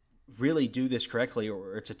really do this correctly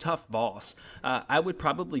or it's a tough boss. I would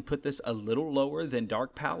probably put this a little lower than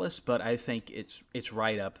Dark Palace, but I think it's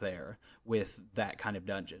right up there with that kind of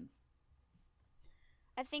dungeon.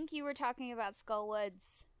 I think you were talking about Skull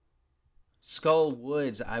Woods. Skull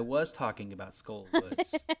Woods. I was talking about Skull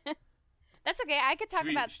Woods. That's okay. I could talk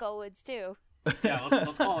about Skull Woods too. Yeah,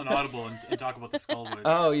 let's call an audible and talk about the Skullwoods.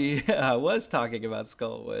 Oh yeah, I was talking about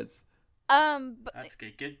Skullwoods. That's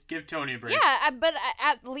okay. Give Tony a break. Yeah, but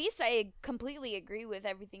at least I completely agree with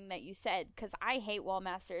everything that you said because I hate wall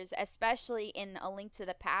masters, especially in A Link to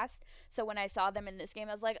the Past. So when I saw them in this game,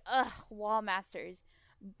 I was like, ugh, wall masters.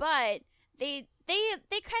 But they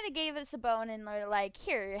kind of gave us a bone and they're like,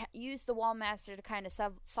 here, use the wall master to kind of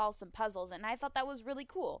solve some puzzles, and I thought that was really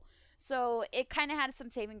cool. So it kind of had some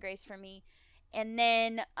saving grace for me. And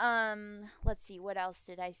then let's see, what else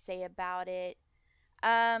did I say about it?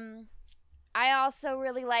 I also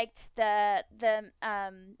really liked the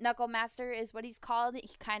Knuckle Master is what he's called. He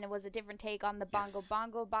kind of was a different take on the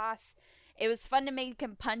Bongo boss. It was fun to make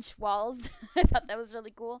him punch walls. I thought that was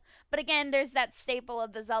really cool. But again, there's that staple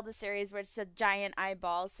of the Zelda series where it's a giant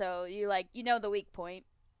eyeball, so you the weak point.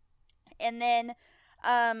 And then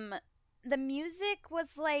the music was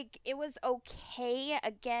it was okay.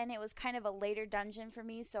 Again, it was kind of a later dungeon for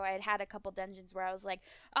me, so I had a couple dungeons where I was like,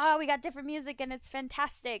 oh, we got different music and it's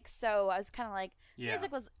fantastic. So I was kind of like,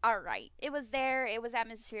 music was alright. It was there. It was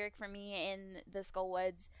atmospheric for me in the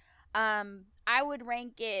Skullwoods. I would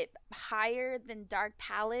rank it higher than Dark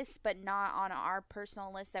Palace, but not on our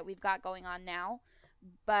personal list that we've got going on now.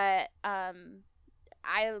 But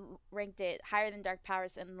I ranked it higher than Dark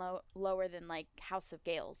Palace and lower than House of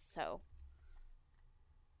Gales. So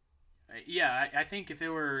yeah, I think if it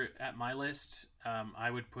were at my list,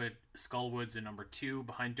 I would put Skullwoods in number 2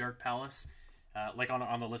 behind Dark Palace,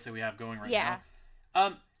 on the list that we have going right now.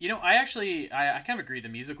 I kind of agree. The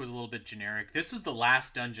music was a little bit generic. This was the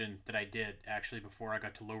last dungeon that I did actually before I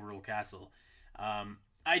got to Lorule Castle.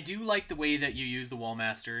 I do like the way that you use the wall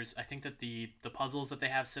masters. I think that the puzzles that they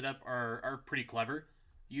have set up are pretty clever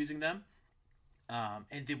using them.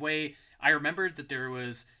 And the way I remembered that there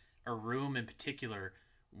was a room in particular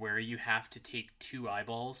where you have to take 2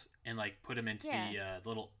 eyeballs and put them into the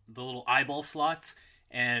little eyeball slots,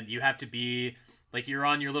 and you have to be you're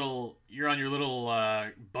on your little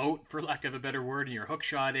boat, for lack of a better word, and you're hook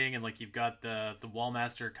shotting, and you've got the wall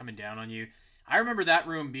master coming down on you. I remember that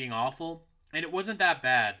room being awful, and it wasn't that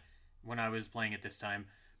bad when I was playing it this time.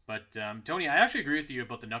 But Tony, I actually agree with you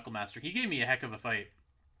about the Knuckle Master. He gave me a heck of a fight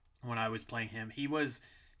when I was playing him. He was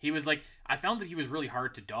I found that he was really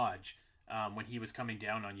hard to dodge when he was coming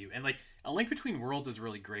down on you. And A Link Between Worlds is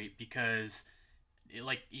really great because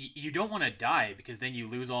you don't want to die, because then you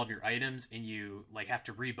lose all of your items and you have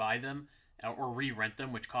to rebuy them or re-rent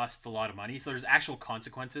them, which costs a lot of money. So there's actual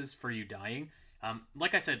consequences for you dying.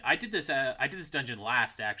 Like I said, I did this dungeon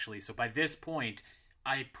last actually. So by this point,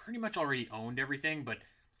 I pretty much already owned everything, but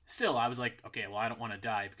still I was like, okay, well, I don't want to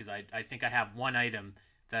die because I think I have one item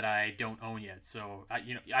that I don't own yet. So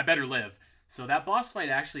I better live. So that boss fight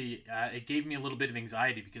actually, it gave me a little bit of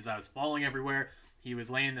anxiety because I was falling everywhere. He was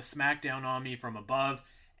laying the smack down on me from above,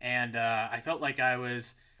 and I felt like I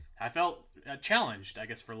felt challenged, I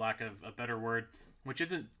guess, for lack of a better word, which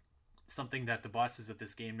isn't something that the bosses of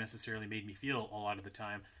this game necessarily made me feel a lot of the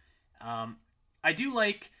time. I do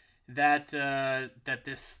like that that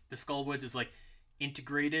the Skullwoods is like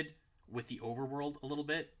integrated with the overworld a little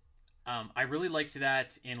bit. I really liked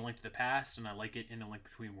that in A Link to the Past, and I like it in A Link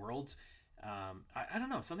Between Worlds. I don't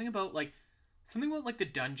know, something about like the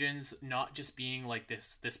dungeons not just being like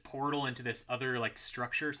this portal into this other like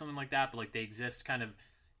structure or something like that, but like they exist kind of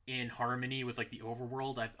in harmony with like the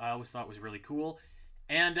overworld. I always thought was really cool,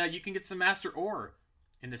 and you can get some Master Ore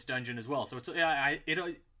in this dungeon as well. So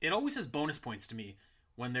it always has bonus points to me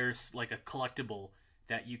when there's like a collectible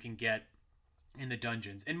that you can get in the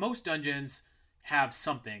dungeons. And most dungeons have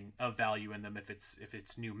something of value in them, if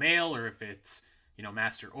it's new mail or if it's, you know,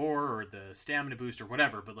 Master Ore or the stamina boost or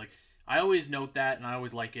whatever. But like I always note that, and I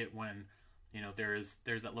always like it when, you know, there's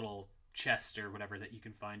that little chest or whatever that you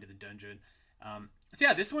can find in the dungeon. So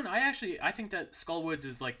yeah, this one I think that Skullwoods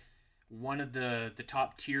is like one of the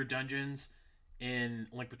top tier dungeons in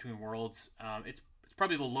Link Between Worlds. It's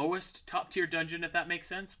probably the lowest top tier dungeon, if that makes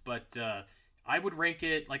sense, but I would rank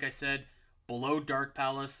it, like I said, below Dark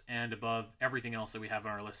Palace and above everything else that we have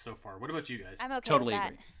on our list so far. What about you guys? I'm okay Totally with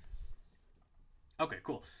that. agree. Okay,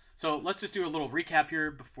 cool. So let's just do a little recap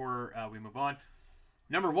here before we move on.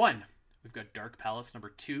 Number 1, we've got Dark Palace. Number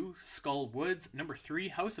 2, Skullwoods. Number 3,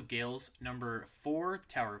 House of Gales. Number 4,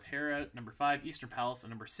 Tower of Hera. Number 5, Eastern Palace. And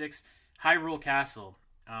number 6, Hyrule Castle.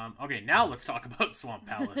 Okay, now let's talk about Swamp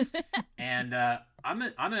Palace. And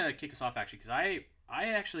I'm gonna kick us off actually, because I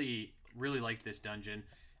actually really liked this dungeon.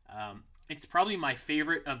 It's probably my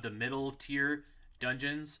favorite of the middle tier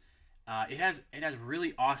dungeons. It has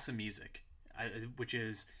really awesome music, which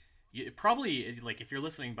is probably, like, if you're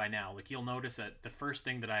listening by now, like, you'll notice that the first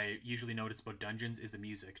thing that I usually notice about dungeons is the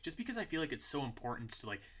music, just because I feel like it's so important to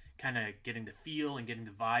like kind of getting the feel and getting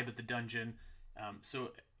the vibe of the dungeon.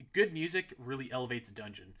 So good music really elevates a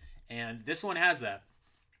dungeon, and this one has that.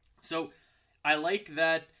 So I like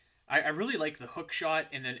that. I really like the hook shot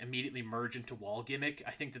and then immediately merge into wall gimmick.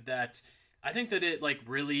 I think that it like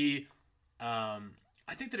really, I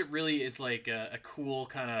think that it really is like a cool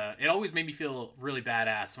kind of. It always made me feel really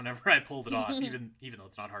badass whenever I pulled it off, even though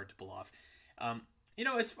it's not hard to pull off. You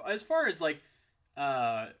know, as far as like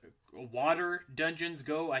water dungeons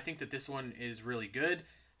go, I think that this one is really good.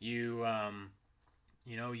 You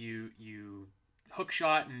hook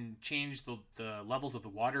shot and change the levels of the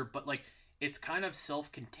water, but like it's kind of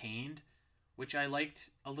self-contained, which I liked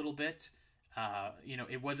a little bit. You know,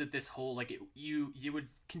 it wasn't this whole like you would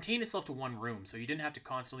contain itself to one room, so you didn't have to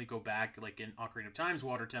constantly go back like in Ocarina of Time's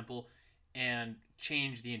Water Temple and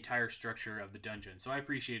change the entire structure of the dungeon. So I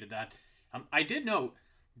appreciated that. I did note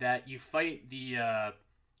that you fight the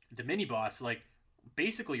mini boss like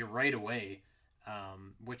basically right away.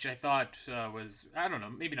 Which I thought was, I don't know,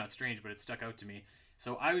 maybe not strange, but it stuck out to me.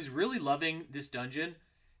 So I was really loving this dungeon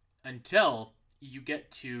until you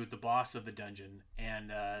get to the boss of the dungeon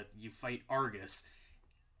and you fight Argus.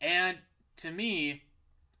 And to me,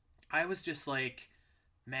 I was just like,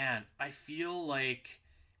 man, I feel like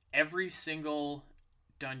every single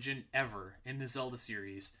dungeon ever in the Zelda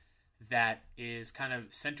series that is kind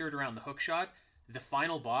of centered around the hookshot, the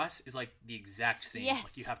final boss is like the exact same. Yes.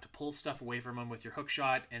 Like you have to pull stuff away from him with your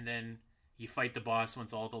hookshot, and then you fight the boss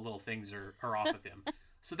once all the little things are off of him.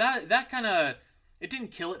 So that kind of, it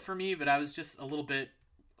didn't kill it for me, but I was just a little bit,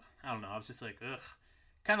 I don't know, I was just like, ugh.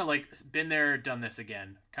 Kind of like been there, done this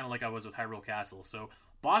again. Kind of like I was with Hyrule Castle. So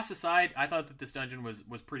boss aside, I thought that this dungeon was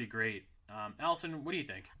pretty great. Allison, what do you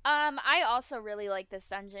think? I also really like this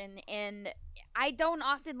dungeon, and I don't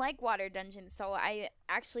often like water dungeons, so I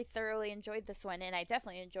actually thoroughly enjoyed this one, and I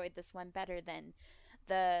definitely enjoyed this one better than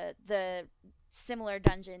the similar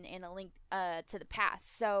dungeon in A Link to the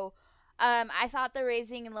Past. So I thought the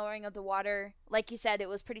raising and lowering of the water, like you said, it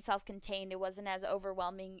was pretty self-contained. It wasn't as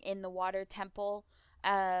overwhelming in the water temple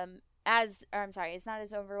it's not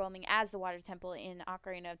as overwhelming as the water temple in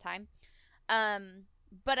Ocarina of Time.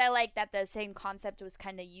 But I like that the same concept was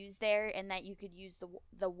kind of used there, and that you could use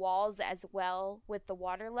the walls as well with the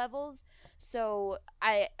water levels. So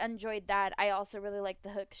I enjoyed that. I also really liked the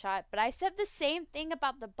hook shot. But I said the same thing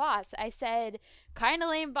about the boss. I said, kind of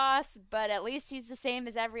lame boss, but at least he's the same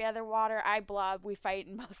as every other water eye blob we fight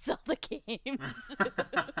in most of the games.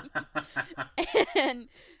 And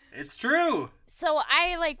it's true. so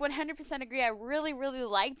I like 100% agree. I really, really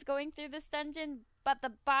liked going through this dungeon, but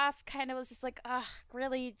the boss kind of was just like, ugh,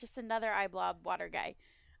 really just another eye blob water guy.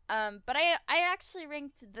 But I actually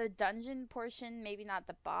ranked the dungeon portion, maybe not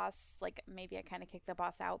the boss, like maybe I kind of kicked the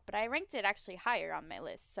boss out, but I ranked it actually higher on my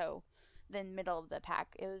list. So the middle of the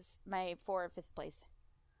pack. It was my 4th or 5th place.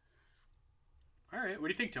 All right, what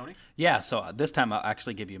do you think, Tony? Yeah, so this time I'll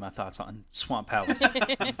actually give you my thoughts on Swamp Palace.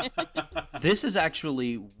 This is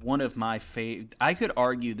actually one of my favorite. I could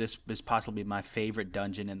argue this is possibly my favorite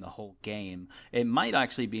dungeon in the whole game. It might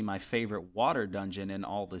actually be my favorite water dungeon in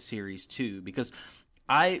all the series too, because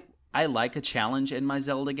I like a challenge in my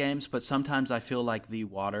Zelda games, but sometimes I feel like the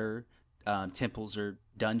water temples or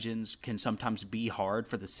dungeons can sometimes be hard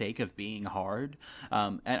for the sake of being hard.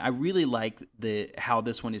 And I really like how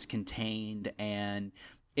this one is contained, and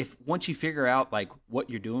if once you figure out like what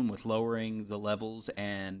you're doing with lowering the levels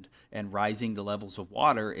and rising the levels of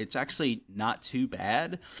water, it's actually not too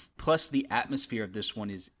bad. Plus the atmosphere of this one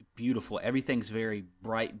is beautiful. Everything's very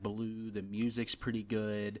bright blue. The music's pretty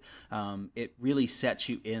good. It really sets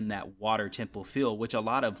you in that water temple feel, which a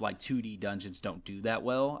lot of like 2D dungeons don't do that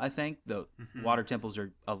well. I think the water temples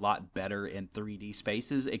are a lot better in 3D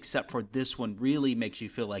spaces, except for this one really makes you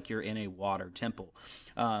feel like you're in a water temple.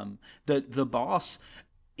 The boss,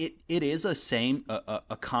 it is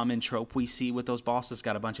a common trope we see with those bosses,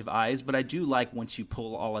 got a bunch of eyes, but I do like once you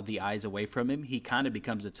pull all of the eyes away from him, he kind of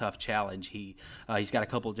becomes a tough challenge. He's got a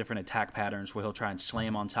couple of different attack patterns where he'll try and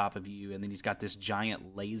slam on top of you, and then he's got this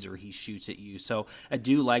giant laser he shoots at you. So I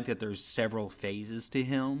do like that there's several phases to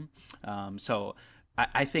him. So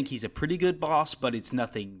I think he's a pretty good boss, but it's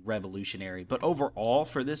nothing revolutionary. But overall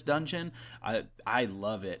for this dungeon, I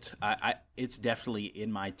love it. It's definitely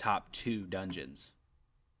in my top 2 dungeons.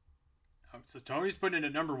 So Tony's putting it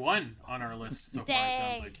at number 1 on our list so far. It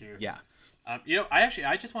sounds like here. Yeah.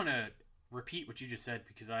 I just want to repeat what you just said,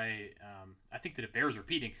 because I think that it bears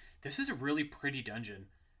repeating. This is a really pretty dungeon.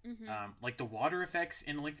 Like the water effects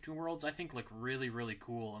in Link Between Worlds, I think look really, really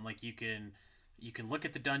cool. And like you can look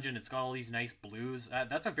at the dungeon. It's got all these nice blues.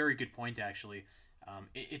 That's a very good point, actually.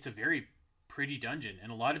 It's a very pretty dungeon,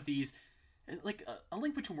 and a lot of these, like a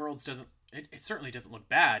Link Between Worlds doesn't. It certainly doesn't look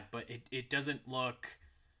bad, but it doesn't look.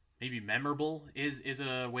 Maybe memorable is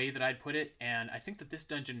a way that I'd put it, and I think that this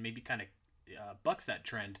dungeon maybe kind of bucks that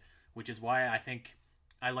trend, which is why I think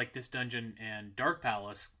I like this dungeon and Dark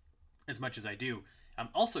Palace as much as I do.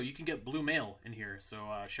 Also, you can get blue mail in here, so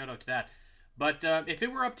shout out to that. But if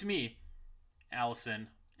it were up to me, Allison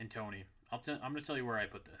and Tony, I'm going to tell you where I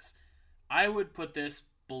put this. I would put this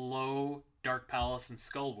below Dark Palace and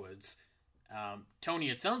Skullwoods. Tony,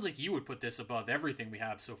 it sounds like you would put this above everything we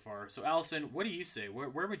have so far. So, Allison, what do you say?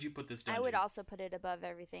 Where would you put this dungeon? I would also put it above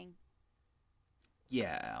everything.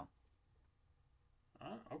 Yeah.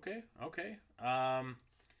 Okay.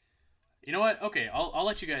 You know what? Okay, I'll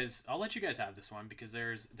let you guys have this one, because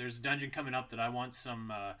there's a dungeon coming up that I want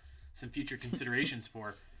some future considerations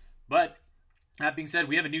for. But that being said,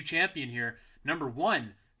 we have a new champion here. Number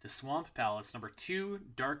 1. The Swamp Palace. Number 2,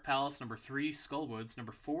 Dark Palace. Number 3, Skullwoods.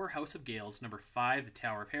 Number 4, House of Gales. Number 5, the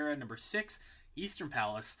Tower of Hera. Number 6, Eastern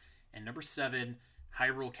Palace. And number 7,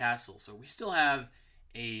 Hyrule Castle. So we still have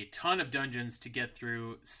a ton of dungeons to get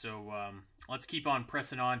through, so let's keep on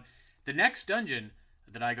pressing on. The next dungeon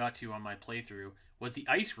that I got to on my playthrough was the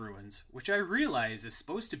Ice Ruins, which I realize is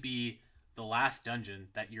supposed to be the last dungeon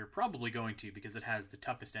that you're probably going to, because it has the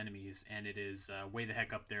toughest enemies, and it is way the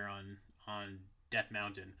heck up there on Death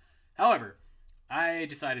Mountain. However, I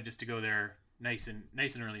decided just to go there nice and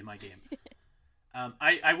early in my game.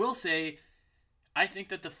 I will say, I think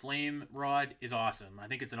that the Flame Rod is awesome. I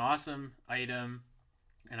think it's an awesome item,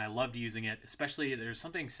 and I loved using it. Especially, there's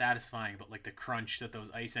something satisfying about like the crunch that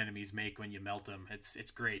those ice enemies make when you melt them.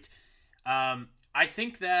 It's great. I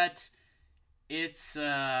think that it's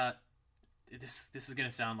this is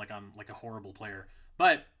gonna sound like I'm like a horrible player,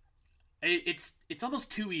 but it's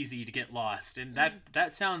almost too easy to get lost, and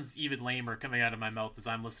that sounds even lamer coming out of my mouth as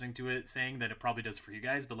I'm listening to it, saying that it probably does for you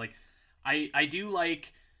guys. But like, I do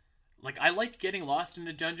like I like getting lost in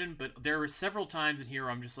a dungeon, but there were several times in here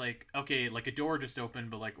where I'm just like, okay, like a door just opened,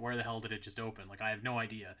 but like where the hell did it just open? Like I have no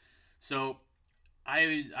idea. So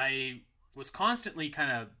I was constantly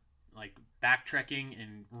kind of like backtracking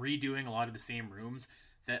and redoing a lot of the same rooms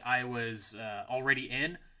that I was already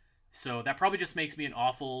in. So that probably just makes me an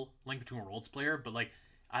awful Link Between Worlds player, but like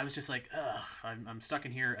I was just like, ugh, I'm stuck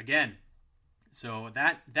in here again. So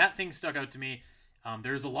that thing stuck out to me.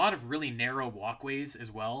 There's a lot of really narrow walkways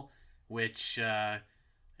as well, which not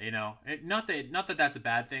that that's a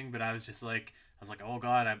bad thing, but I was like, oh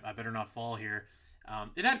god, I better not fall here.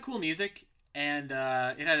 It had cool music, and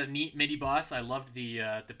it had a neat mini boss. I loved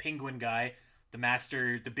the penguin guy, the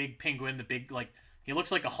master, the big penguin, the big, like, he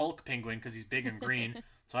looks like a Hulk penguin because he's big and green.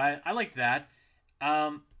 So I liked that.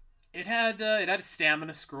 It had a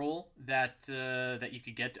stamina scroll that you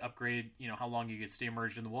could get to upgrade, how long you could stay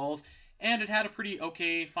immersed in the walls. and it had a pretty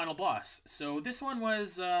okay final boss. So this one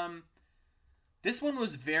was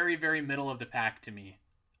very, very middle of the pack to me.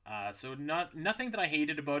 So nothing that I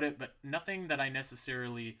hated about it, but nothing that I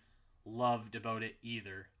necessarily loved about it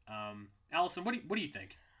either. Allison, what do you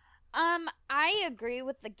think? I agree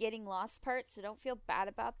with the getting lost part, so don't feel bad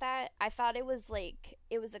about that. I thought it was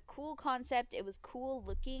a cool concept. It was cool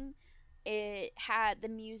looking. It had, the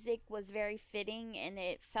music was very fitting, and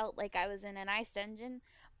it felt like I was in an ice dungeon,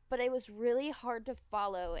 but it was really hard to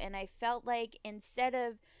follow, and I felt like instead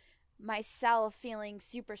of myself feeling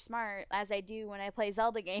super smart as I do when I play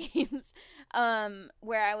Zelda games,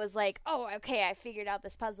 where I was like, oh, okay, I figured out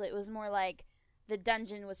this puzzle. It was more like the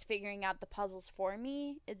dungeon was figuring out the puzzles for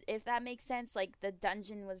me, if that makes sense. Like, the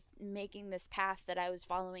dungeon was making this path that I was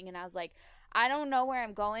following, and I was like, I don't know where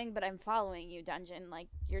I'm going, but I'm following you, dungeon. Like,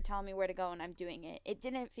 you're telling me where to go, and I'm doing it. It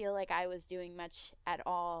didn't feel like I was doing much at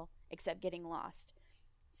all except getting lost.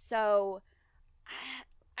 So,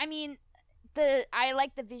 I mean, I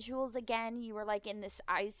like the visuals again. You were like in this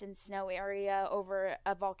ice and snow area over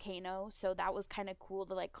a volcano, so that was kind of cool,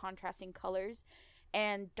 the like contrasting colors.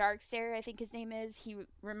 And Darkstare, I think his name is, he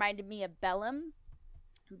reminded me of Bellum,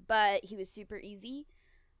 but he was super easy.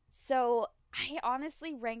 So I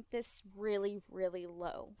honestly ranked this really, really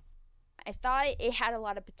low. I thought it had a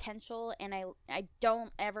lot of potential, and I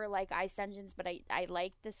don't ever like ice dungeons, but I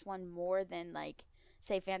like this one more than, like,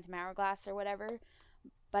 say, Phantom Hourglass or whatever.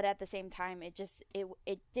 But at the same time, it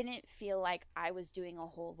didn't feel like I was doing a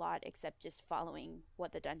whole lot except just following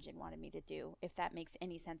what the dungeon wanted me to do, if that makes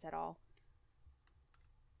any sense at all.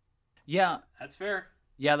 Yeah, That's fair.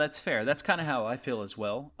 yeah, that's fair. That's kind of how I feel as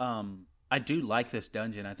well. I do like this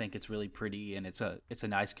dungeon. I think it's really pretty, and it's a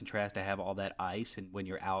nice contrast to have all that ice, and when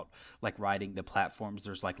you're out like riding the platforms,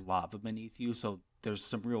 there's like lava beneath you, so there's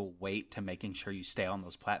some real weight to making sure you stay on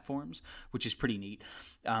those platforms, which is pretty neat.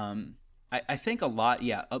 I think a lot,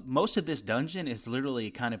 yeah. Most of this dungeon is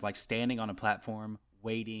literally kind of like standing on a platform,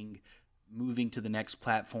 waiting, moving to the next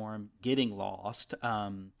platform, getting lost.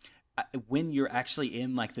 When you're actually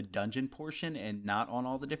in like the dungeon portion and not on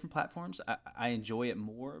all the different platforms, I enjoy it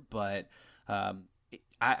more. But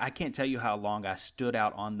I can't tell you how long I stood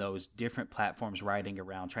out on those different platforms riding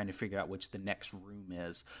around trying to figure out which the next room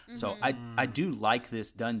is. Mm-hmm. So I do like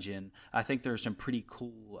this dungeon. I think there's some pretty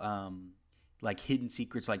cool like hidden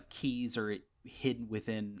secrets, like keys are hidden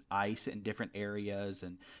within ice in different areas,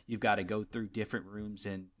 and you've got to go through different rooms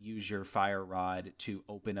and use your fire rod to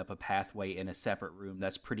open up a pathway in a separate room.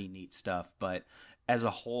 That's pretty neat stuff. But as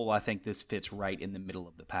a whole, I think this fits right in the middle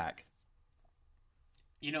of the pack.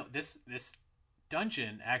 You know, this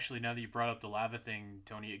dungeon, actually, now that you brought up the lava thing,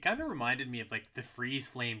 Tony, it kind of reminded me of like the freeze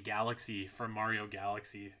flame galaxy from Mario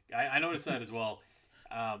Galaxy. I noticed that as well.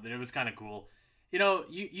 But it was kind of cool. You know,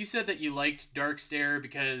 you said that you liked Darkstare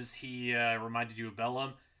because he reminded you of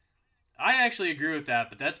Bellum. I actually agree with that,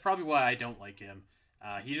 but that's probably why I don't like him.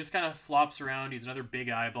 He just kind of flops around. He's another big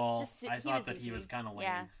eyeball. I thought that he was kind of lame.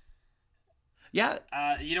 Yeah.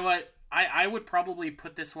 You know what? I would probably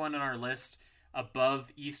put this one on our list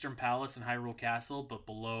above Eastern Palace and Hyrule Castle, but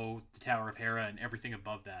below the Tower of Hera and everything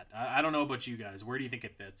above that. I don't know about you guys. Where do you think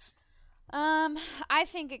it fits? I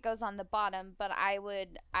think it goes on the bottom, but I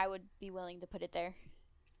would be willing to put it there.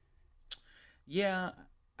 Yeah,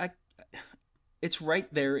 it's right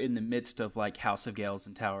there in the midst of like House of Gales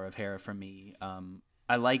and Tower of Hera for me.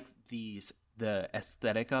 I like the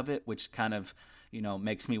aesthetic of it, which kind of,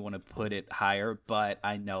 makes me want to put it higher, but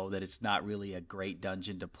I know that it's not really a great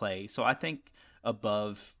dungeon to play. So I think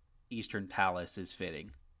above Eastern Palace is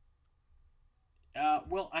fitting.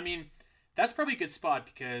 Well, I mean, that's probably a good spot,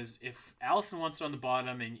 because if Allison wants it on the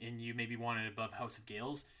bottom and you maybe want it above House of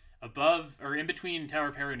Gales, above or in between Tower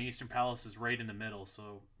of Hera and Eastern Palace is right in the middle.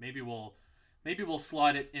 So maybe we'll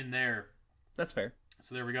slot it in there. That's fair.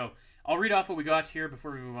 So there we go. I'll read off what we got here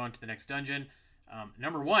before we move on to the next dungeon.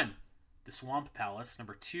 Number 1, the Swamp Palace.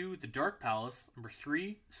 Number 2, the Dark Palace. Number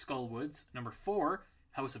 3, Skullwoods. Number 4,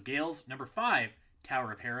 House of Gales. Number 5,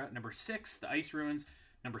 Tower of Hera. Number 6, the Ice Ruins.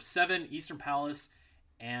 Number 7, Eastern Palace.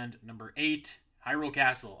 And number 8, Hyrule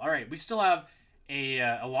Castle. All right, we still have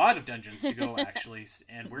a lot of dungeons to go, actually,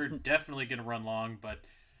 and we're definitely going to run long, but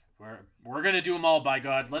we're going to do them all, by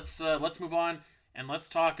God. Let's move on, and let's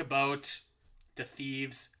talk about the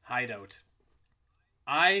Thieves' Hideout.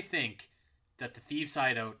 I think that the Thieves'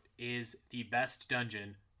 Hideout is the best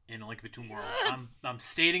dungeon in A Link Between Worlds. Yes! I'm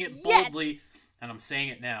stating it boldly, and I'm saying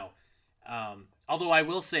it now. Although I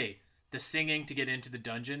will say, the singing to get into the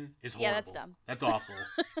dungeon is horrible. Yeah, that's dumb. That's awful.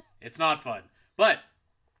 It's not fun. But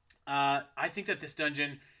I think that this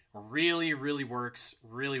dungeon really, really works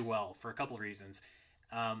really well for a couple of reasons.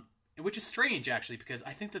 which is strange actually, because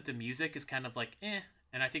I think that the music is kind of like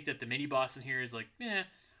and I think that the mini boss in here is like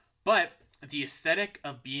but the aesthetic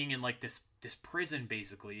of being in like this prison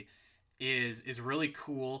basically is really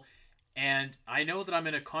cool. And I know that I'm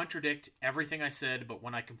going to contradict everything I said but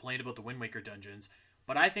when I complained about the Wind Waker dungeons,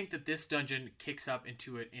 but I think that this dungeon kicks up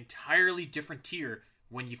into an entirely different tier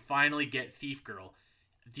when you finally get Thief Girl.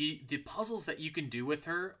 The puzzles that you can do with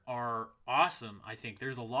her are awesome. I think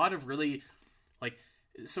there's a lot of really like,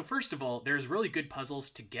 so first of all, there's really good puzzles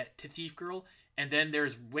to get to Thief Girl, and then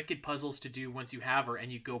there's wicked puzzles to do once you have her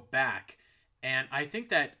and you go back. And I think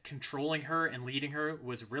that controlling her and leading her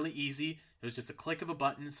was really easy. It was just a click of a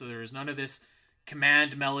button, so there was none of this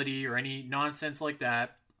command melody or any nonsense like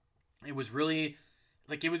that. It was really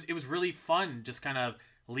like it was really fun just kind of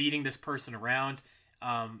leading this person around.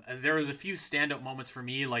 There was a few standout moments for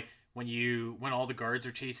me, like when all the guards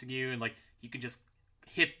are chasing you and like you can just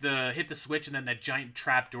hit the switch and then that giant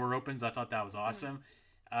trap door opens. I thought that was awesome.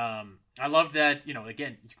 I love that,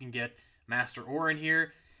 again, you can get Master Ore in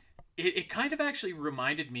here. It kind of actually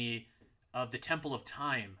reminded me of the Temple of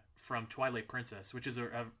Time from Twilight Princess, which is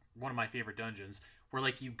one of my favorite dungeons, where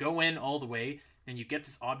like you go in all the way and you get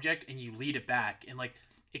this object and you lead it back, and like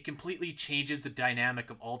it completely changes the dynamic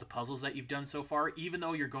of all the puzzles that you've done so far, even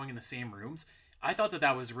though you're going in the same rooms. I thought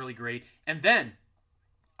that was really great. And then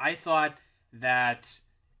I thought that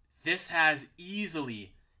this has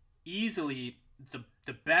easily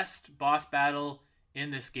the best boss battle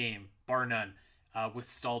in this game, bar none, with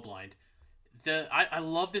Stallblind. I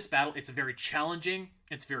love this battle. It's very challenging.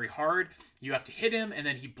 It's very hard. You have to hit him, and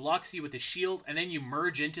then he blocks you with his shield, and then you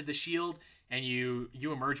merge into the shield, and you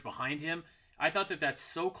emerge behind him. I thought that that's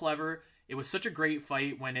so clever. It was such a great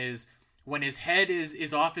fight when his head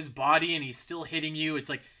is off his body and he's still hitting you. It's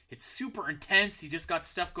like it's super intense. He just got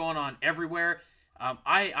stuff going on everywhere.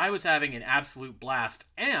 I was having an absolute blast,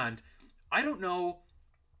 and I don't know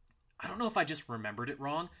if I just remembered it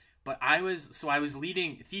wrong, but I was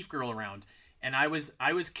leading Thief Girl around, and I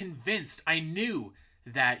was convinced, I knew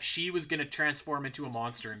that she was going to transform into a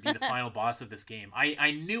monster and be the final boss of this game.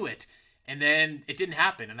 I knew it, and then it didn't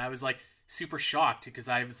happen, and I was like super shocked because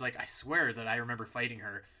I was like, I swear that I remember fighting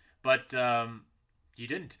her, but you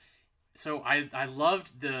didn't. So I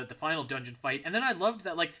loved the final dungeon fight, and then I loved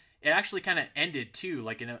that like it actually kind of ended too,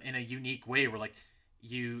 like in a unique way, where like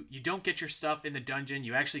you don't get your stuff in the dungeon,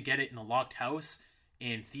 you actually get it in the locked house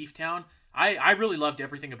in Thief Town. I really loved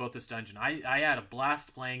everything about this dungeon. I had a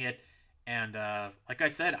blast playing it, and like I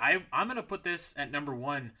said, I'm gonna put this at number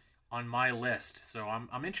 1 on my list. So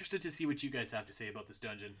I'm interested to see what you guys have to say about this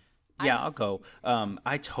dungeon. Yeah, I'll go.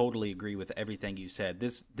 I totally agree with everything you said.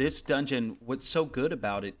 This dungeon, what's so good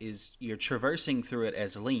about it is you're traversing through it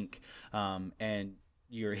as Link, and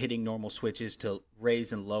you're hitting normal switches to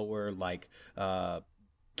raise and lower like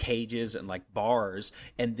cages and like bars,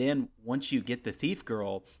 and then once you get the Thief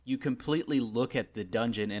Girl, you completely look at the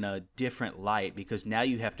dungeon in a different light because now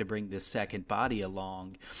you have to bring this second body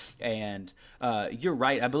along. And you're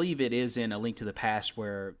right, I believe it is in A Link to the Past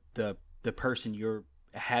where the person you're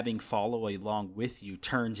having follow along with you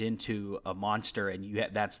turns into a monster, and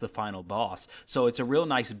that's the final boss. So it's a real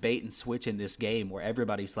nice bait and switch in this game where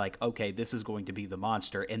everybody's like, okay, this is going to be the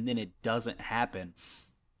monster, and then it doesn't happen.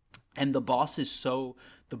 And the boss is so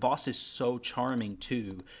charming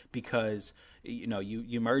too, because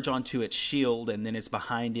you merge onto its shield and then it's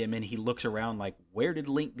behind him and he looks around like, where did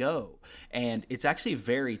Link go? And it's actually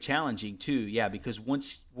very challenging too, yeah, because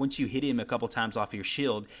once you hit him a couple times off your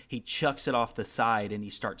shield, he chucks it off the side and he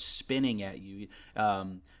starts spinning at you.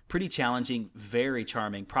 Pretty challenging, very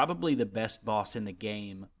charming, probably the best boss in the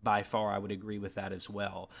game by far. I would agree with that as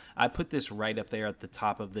well. I put this right up there at the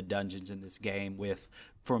top of the dungeons in this game with,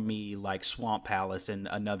 for me, like Swamp Palace and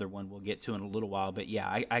another one we'll get to in a little while. But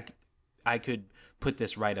yeah, I could put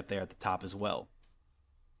this right up there at the top as well.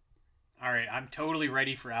 All right, I'm totally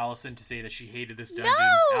ready for Allison to say that she hated this dungeon.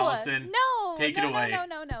 Allison, take it away.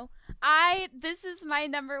 No. This is my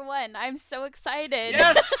number 1. I'm so excited.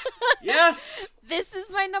 Yes! Yes! This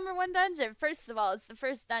is my number 1 dungeon. First of all, it's the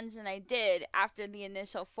first dungeon I did after the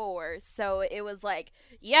initial 4. So it was like,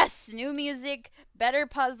 yes, new music, better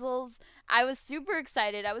puzzles. I was super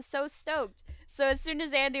excited. I was so stoked. So as soon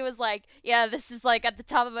as Andy was like, yeah, this is like at the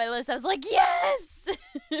top of my list, I was like, yes!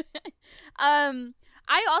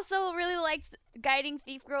 I also really liked guiding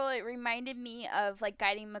Thief Girl. It reminded me of like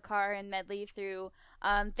guiding Makar and Medley through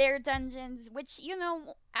their dungeons, which,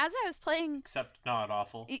 as I was playing... Except not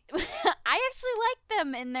awful. I actually liked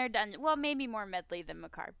them in their dungeon. Well, maybe more Medley than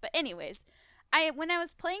Makar. But anyways, when I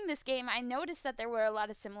was playing this game, I noticed that there were a lot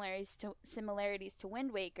of similarities to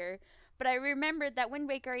Wind Waker, but I remembered that Wind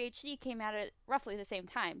Waker HD came out at roughly the same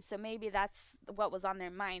time, so maybe that's what was on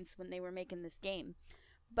their minds when they were making this game.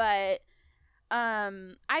 But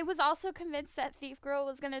I was also convinced that Thief Girl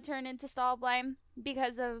was going to turn into Stalblime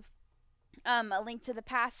because of A Link to the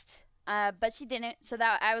Past, but she didn't. So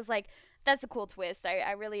that I was like, that's a cool twist.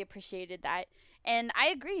 I really appreciated that. And I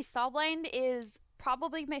agree, Stalblind is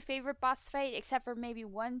probably my favorite boss fight, except for maybe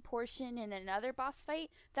one portion in another boss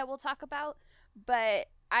fight that we'll talk about. But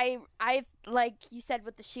I like you said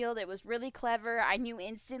with the shield, it was really clever. I knew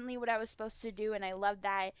instantly what I was supposed to do, and I loved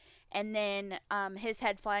that. And then his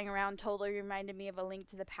head flying around totally reminded me of A Link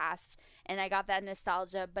to the Past, and I got that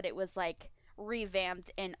nostalgia, but it was like revamped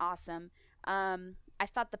and awesome. I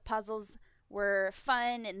thought the puzzles were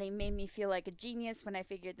fun, and they made me feel like a genius when I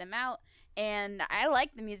figured them out. And I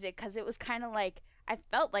liked the music because it was kind of like I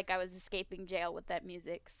felt like I was escaping jail with that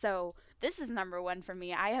music. So this is number one for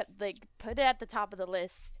me. I like put it at the top of the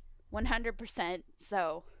list, 100%.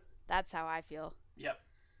 So that's how I feel. Yep,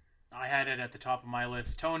 I had it at the top of my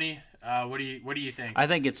list. Tony, what do you think? I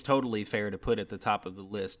think it's totally fair to put at the top of the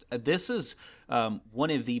list. This is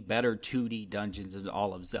one of the better 2D dungeons in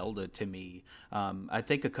all of Zelda to me. I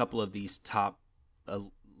think a couple of these top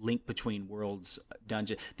Link Between Worlds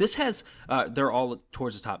dungeon. This has, they're all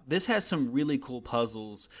towards the top. This has some really cool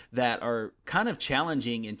puzzles that are kind of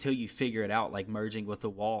challenging until you figure it out, like merging with the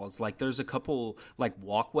walls. Like there's a couple like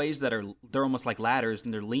walkways that they're almost like ladders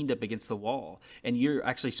and they're leaned up against the wall. And you're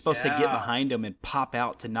actually supposed to get behind them and pop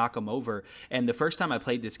out to knock them over. And the first time I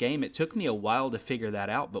played this game, it took me a while to figure that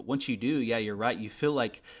out. But once you do, yeah, you're right. You feel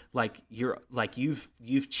like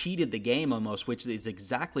you've cheated the game almost, which is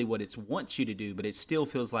exactly what it wants you to do, but it still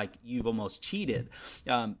feels like you've almost cheated.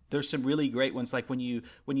 There's some really great ones, like when you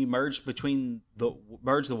merge the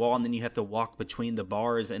wall, and then you have to walk between the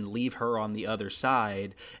bars and leave her on the other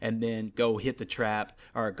side, and then go hit the trap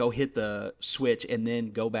or go hit the switch, and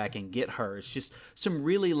then go back and get her. It's just some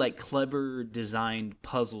really like clever designed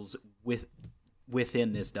puzzles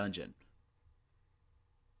within this dungeon.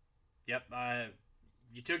 Yep,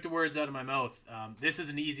 you took the words out of my mouth. This is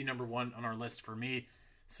an easy number one on our list for me.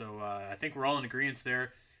 So I think we're all in agreement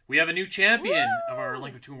there. We have a new champion of our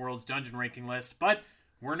Link Between Worlds dungeon ranking list, but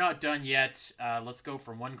we're not done yet. Let's go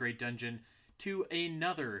from one great dungeon to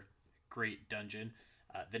another great dungeon.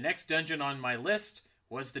 The next dungeon on my list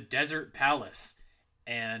was the Desert Palace.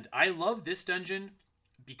 And I love this dungeon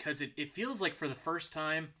because it feels like for the first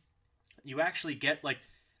time you actually get like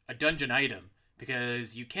a dungeon item,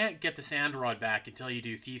 because you can't get the sand rod back until you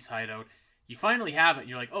do Thief's Hideout. You finally have it and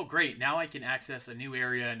you're like, oh great, now I can access a new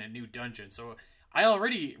area and a new dungeon. So I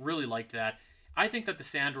already really liked that. I think that the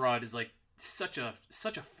sand rod is like such a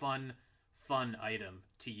fun item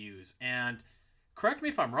to use. And correct me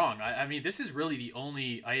if I'm wrong, I mean this is really the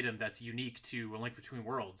only item that's unique to A Link Between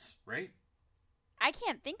Worlds, right? I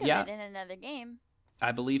can't think of it in another game.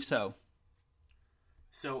 I believe so.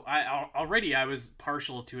 So I was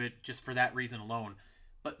partial to it just for that reason alone.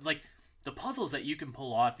 But like the puzzles that you can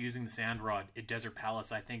pull off using the sand rod at Desert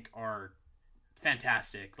Palace, I think are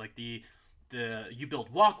fantastic. Like the you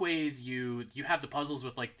build walkways, you have the puzzles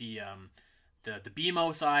with like the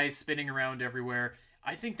BMO size spinning around everywhere.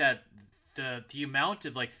 I think that the amount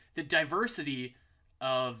of like the diversity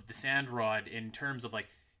of the sand rod in terms of like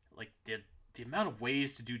the amount of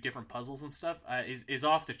ways to do different puzzles and stuff is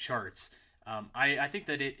off the charts. I think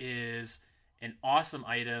that it is an awesome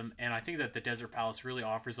item, and I think that the Desert Palace really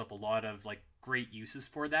offers up a lot of like great uses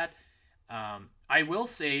for that. I will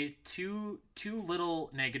say two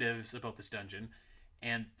little negatives about this dungeon,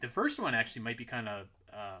 and the first one actually might be kind of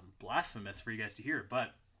blasphemous for you guys to hear,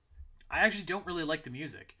 but I actually don't really like the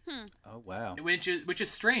music. Oh wow, which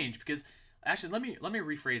is strange, because actually let me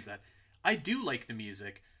rephrase that. I do like the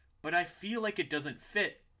music, but I feel like it doesn't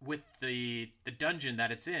fit with the dungeon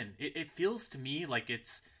that it's in. It feels to me like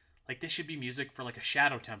it's like this should be music for like a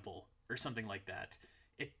shadow temple or something like that.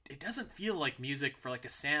 It doesn't feel like music for like a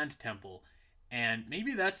sand temple, and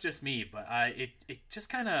maybe that's just me, but it just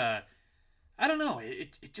kind of, I don't know,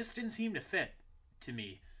 it just didn't seem to fit to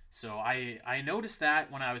me. So I noticed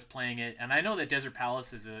that when I was playing it, and I know that Desert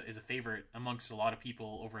Palace is a favorite amongst a lot of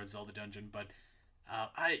people over at Zelda Dungeon, but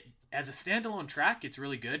as a standalone track, it's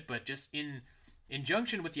really good, but just in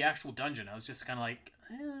junction with the actual dungeon, I was just kind of like,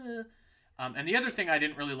 eh. And the other thing I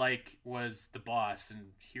didn't really like was the boss,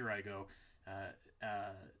 and here I go.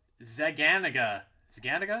 Zaganiga.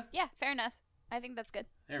 Zaganiga? Yeah, fair enough. I think that's good.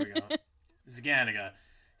 There we go. Zaganiga.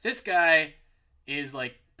 This guy is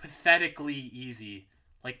like pathetically easy.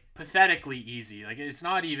 Like pathetically easy. Like it's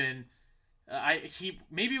not even.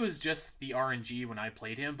 Maybe it was just the RNG when I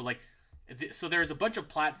played him, but like, so there's a bunch of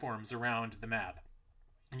platforms around the map,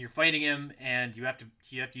 and you're fighting him, and you have to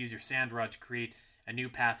use your sand rod to create a new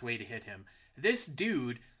pathway to hit him. This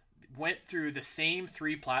dude went through the same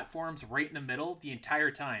 3 platforms right in the middle the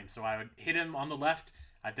entire time. So I would hit him on the left,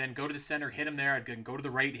 I'd then go to the center, hit him there, I'd then go to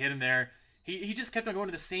the right, hit him there. He just kept on going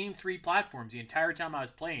to the same 3 platforms the entire time I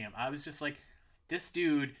was playing him. I was just like, this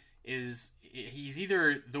dude he's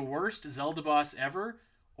either the worst Zelda boss ever,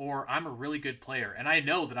 or I'm a really good player. And I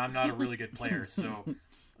know that I'm not a really good player. So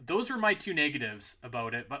those were my 2 negatives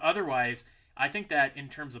about it. But otherwise, I think that in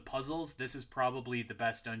terms of puzzles, this is probably the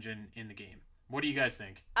best dungeon in the game. What do you guys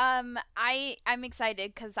think? I'm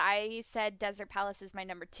excited because I said Desert Palace is my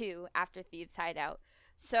number 2 after Thieves Hideout.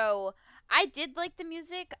 So I did like the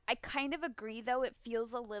music. I kind of agree, though. It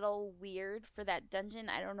feels a little weird for that dungeon.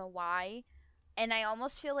 I don't know why. And I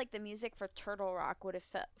almost feel like the music for Turtle Rock would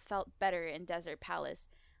have felt better in Desert Palace.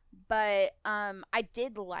 But I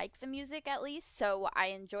did like the music at least, so I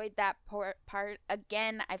enjoyed that part.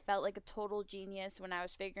 Again, I felt like a total genius when I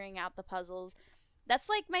was figuring out the puzzles. That's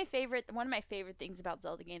like one of my favorite things about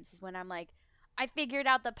Zelda games is when I'm like, I figured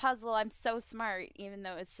out the puzzle, I'm so smart, even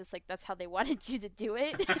though it's just like that's how they wanted you to do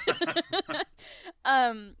it.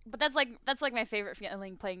 But that's like my favorite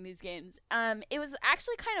feeling playing these games. It was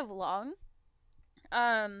actually kind of long.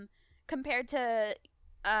 Compared to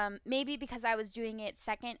maybe because I was doing it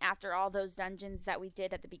second after all those dungeons that we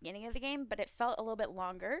did at the beginning of the game, but it felt a little bit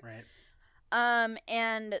longer. Right. I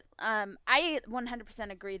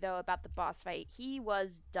 100% agree though about the boss fight. He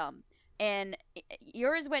was dumb. And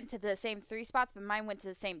yours went to the same 3 spots, but mine went to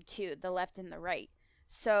the same 2, the left and the right.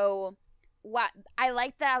 So what I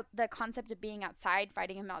like the concept of being outside,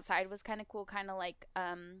 fighting him outside was kind of cool, kind of like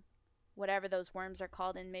whatever those worms are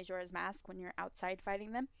called in Majora's Mask when you're outside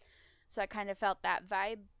fighting them. So I kind of felt that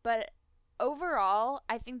vibe, but overall,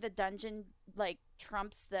 I think the dungeon like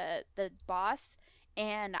trumps the boss,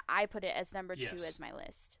 and I put it as number 2 as my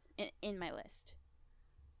list in my list.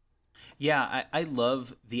 Yeah, I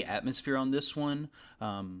love the atmosphere on this one.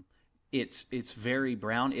 It's very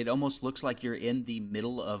brown. It almost looks like you're in the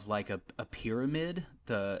middle of like a pyramid,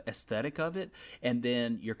 the aesthetic of it, and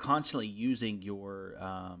then you're constantly using your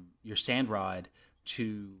sand rod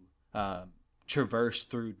to traverse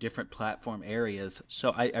through different platform areas.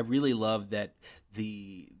 So I really love that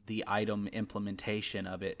the item implementation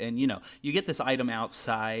of it. And you get this item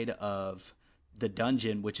outside of the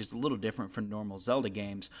dungeon, which is a little different from normal Zelda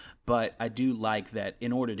games, but I do like that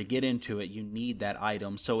in order to get into it, you need that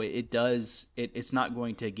item. So it's not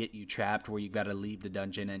going to get you trapped where you got to leave the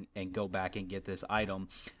dungeon and go back and get this item.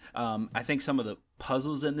 I think some of the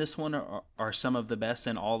puzzles in this one are some of the best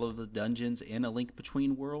in all of the dungeons in A Link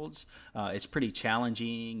Between Worlds. It's pretty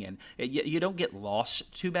challenging, and you don't get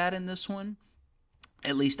lost too bad in this one.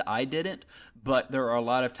 At least I didn't, but there are a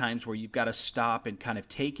lot of times where you've got to stop and kind of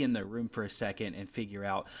take in the room for a second and figure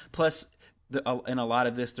out. Plus, in a lot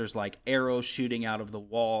of this, there's like arrows shooting out of the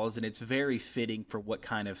walls, and it's very fitting for what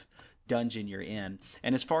kind of dungeon you're in.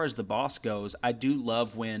 And as far as the boss goes, I do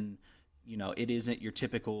love when, it isn't your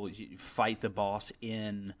typical fight the boss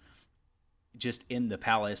just in the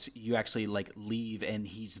palace. You actually like leave and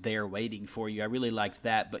he's there waiting for you. I really liked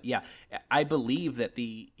that. But yeah, I believe that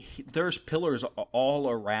there's pillars all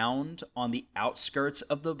around on the outskirts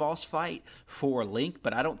of the boss fight for Link,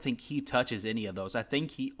 but I don't think he touches any of those. I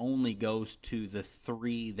think he only goes to the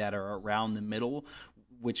 3 that are around the middle,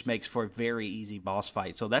 which makes for a very easy boss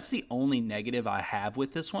fight. So that's the only negative I have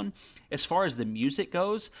with this one. As far as the music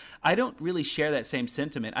goes, I don't really share that same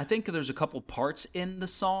sentiment. I think there's a couple parts in the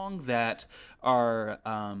song that are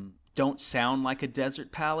don't sound like a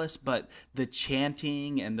Desert Palace, but the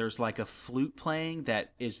chanting and there's like a flute playing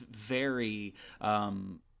that is very,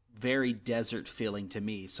 very desert feeling to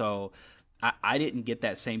me. So I didn't get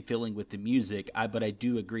that same feeling with the music, but I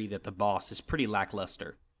do agree that the boss is pretty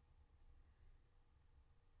lackluster.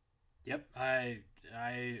 Yep, I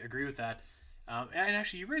agree with that. And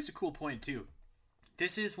actually, you raised a cool point too.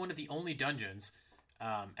 This is one of the only dungeons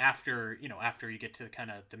after you get to kind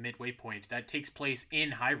of the midway point that takes place in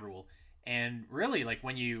Hyrule. And really, like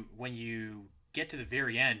when you get to the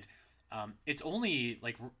very end, it's only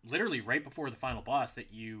like literally right before the final boss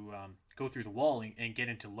that you go through the wall and get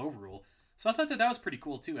into Lorule. So I thought that was pretty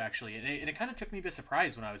cool too, actually. And it kind of took me by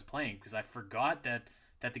surprise when I was playing because I forgot that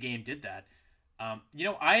the game did that.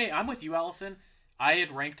 I'm with you, Allison. I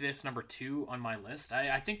had ranked this number 2 on my list.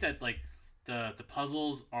 I think that like the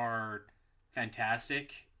puzzles are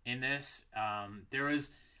fantastic in this. There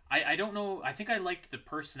was I don't know. I think I liked the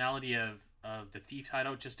personality of the Thief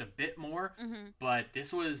Hideout just a bit more, but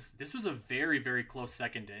this was a very, very close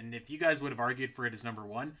second. And if you guys would have argued for it as number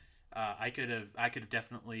 1, I could have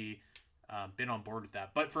definitely been on board with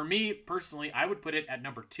that. But for me personally, I would put it at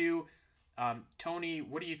number 2. Tony,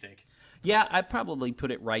 what do you think? Yeah, I'd probably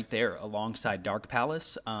put it right there alongside Dark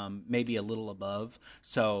Palace, maybe a little above.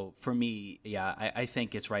 So for me, yeah, I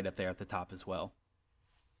think it's right up there at the top as well.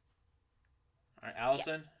 All right,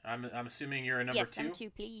 Allison, yeah. I'm assuming you're a number 2? Yes, number 2,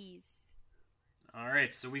 please. All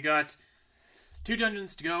right, so we got 2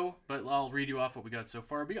 dungeons to go, but I'll read you off what we got so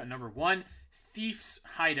far. We got number 1, Thief's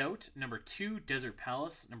Hideout. Number 2, Desert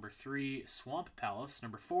Palace. Number 3, Swamp Palace.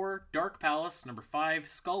 Number 4, Dark Palace. Number 5,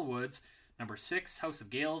 Skull Woods. Number 6, House of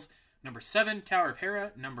Gales. Number 7, Tower of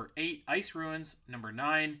Hera. Number 8, Ice Ruins. Number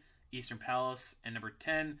 9, Eastern Palace. And number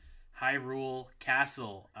 10, Hyrule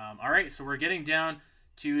Castle. All right, so we're getting down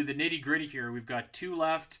to the nitty-gritty here. We've got 2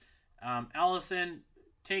 left. Allison,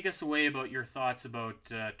 take us away about your thoughts about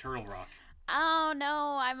Turtle Rock. Oh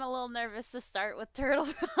no, I'm a little nervous to start with Turtle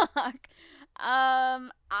Rock.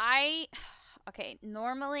 Okay,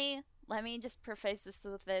 normally, let me just preface this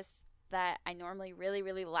with this, that I normally really,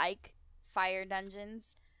 really like fire dungeons,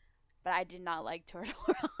 but I did not like Turtle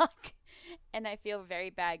Rock, and I feel very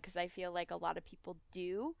bad because I feel like a lot of people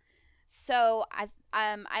do. So I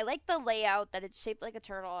like the layout, that it's shaped like a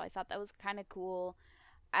turtle. I thought that was kind of cool.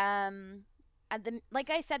 Like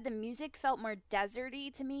I said, the music felt more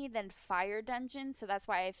deserty to me than fire dungeon, so that's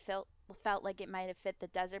why I felt like it might have fit the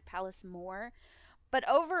Desert Palace more. But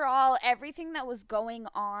overall, everything that was going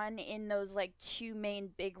on in those like 2 main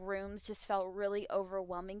big rooms just felt really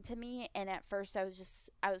overwhelming to me. And at first I was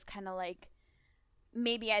kind of like,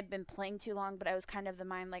 maybe I'd been playing too long, but I was kind of the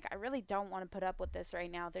mind like, I really don't want to put up with this right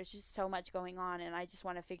now. There's just so much going on, and I just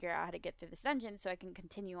want to figure out how to get through this dungeon so I can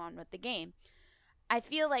continue on with the game. I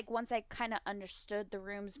feel like once I kind of understood the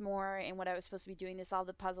rooms more and what I was supposed to be doing to solve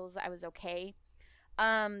the puzzles, I was okay.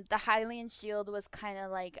 The Hylian Shield was kind of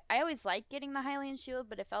like, I always liked getting the Hylian Shield,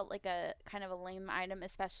 but it felt like a kind of a lame item,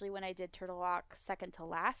 especially when I did Turtle Rock second to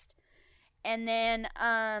last. And then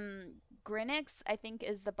Grinix, I think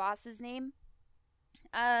is the boss's name.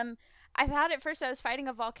 I thought at first I was fighting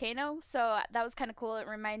a volcano, so that was kind of cool.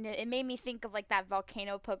 It made me think of like that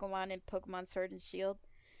volcano Pokemon in Pokemon Sword and Shield.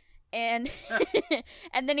 And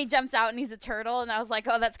and then he jumps out and he's a turtle, and I was like,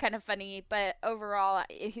 oh, that's kind of funny. But overall,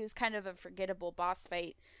 he was kind of a forgettable boss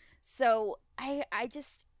fight. So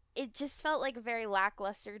it just felt like a very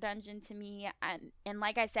lackluster dungeon to me. And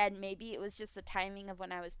like I said, maybe it was just the timing of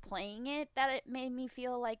when I was playing it that it made me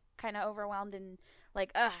feel like kind of overwhelmed and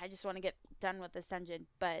like, ugh, I just want to get done with this dungeon.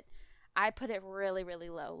 But I put it really, really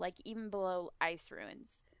low, like even below Ice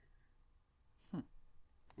Ruins.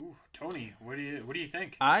 Ooh, Tony, what do you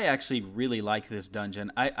think? I actually really like this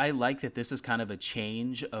dungeon. I like that this is kind of a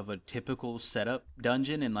change of a typical setup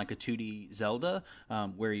dungeon in like a 2D Zelda,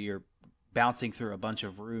 where you're bouncing through a bunch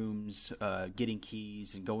of rooms, getting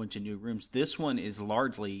keys and going to new rooms. This one is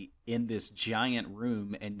largely in this giant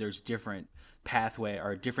room, and there's different pathway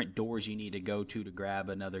or different doors you need to go to grab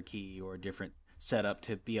another key, or a different setup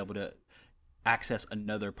to be able to access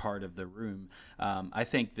another part of the room. I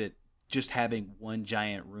think that just having one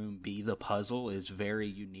giant room be the puzzle is very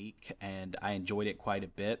unique, and I enjoyed it quite a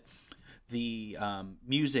bit. The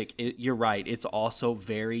music, you're right, it's also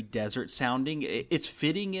very desert sounding. It's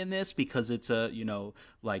fitting in this because it's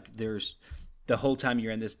like there's the whole time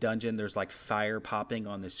you're in this dungeon, there's like fire popping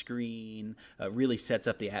on the screen. Really sets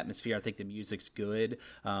up the atmosphere. I think the music's good.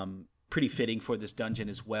 Pretty fitting for this dungeon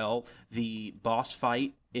as well. The boss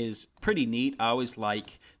fight is pretty neat. I always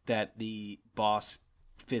like that the boss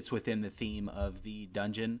fits within the theme of the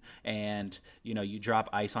dungeon, and you drop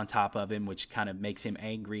ice on top of him, which kind of makes him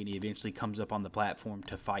angry, and he eventually comes up on the platform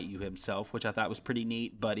to fight you himself, which I thought was pretty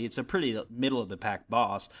neat. But it's a pretty middle of the pack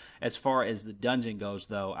boss. As far as the dungeon goes,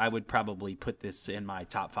 though, I would probably put this in my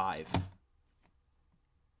top 5.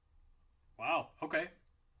 Wow, okay.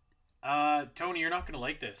 Tony, you're not gonna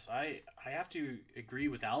like this. I have to agree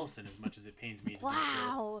with Allison, as much as it pains me to do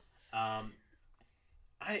so.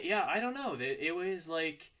 I don't know. It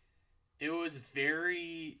was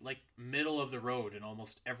very like middle of the road in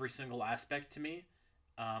almost every single aspect to me.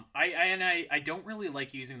 I don't really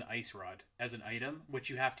like using the ice rod as an item, which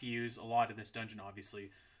you have to use a lot in this dungeon, obviously.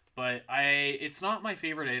 But it's not my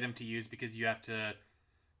favorite item to use because you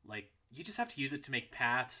just have to use it to make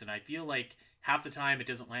paths, and I feel like half the time it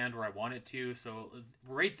doesn't land where I want it to. So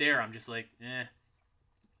right there, I'm just like, eh.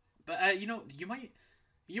 But you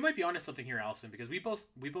might be onto something here, Allison, because we both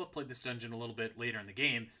played this dungeon a little bit later in the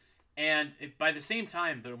game, and by the same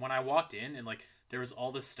time that when I walked in and like there was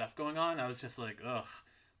all this stuff going on, I was just like, ugh,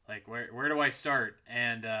 like where do I start?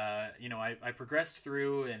 And I progressed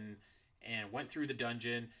through and went through the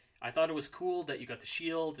dungeon. I thought it was cool that you got the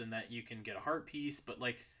shield and that you can get a heart piece, but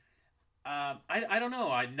like I don't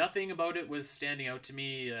know. Nothing about it was standing out to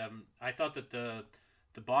me. I thought that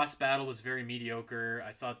the boss battle was very mediocre.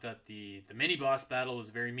 I thought that the mini boss battle was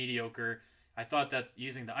very mediocre. I thought that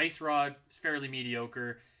using the ice rod was fairly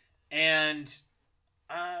mediocre, and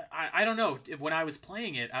I don't know. When I was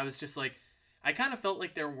playing it, I was just like, I kind of felt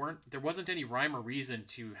like there wasn't any rhyme or reason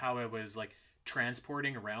to how I was like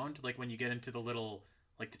transporting around. Like when you get into the little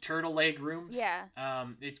like the turtle leg rooms. Yeah.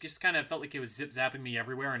 It just kind of felt like it was zip zapping me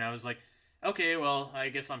everywhere, and I was like, okay, well, I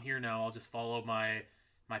guess I'm here now. I'll just follow my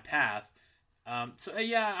path.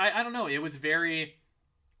 Yeah, I don't know. It was very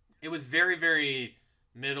very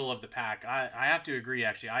middle of the pack. I have to agree.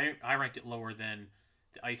 Actually, I ranked it lower than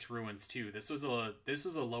the Ice Ruins too. This was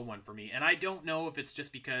a low one for me, and I don't know if it's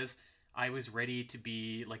just because I was ready to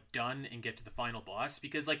be like done and get to the final boss,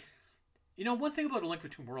 because like, you know, one thing about A Link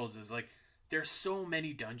Between Worlds is like there's so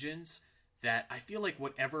many dungeons that I feel like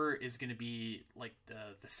whatever is going to be like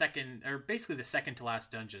the second, or basically the second to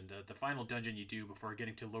last dungeon, the final dungeon you do before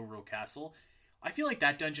getting to Lorule Castle, I feel like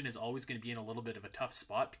that dungeon is always going to be in a little bit of a tough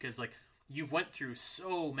spot because like you went through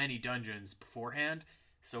so many dungeons beforehand.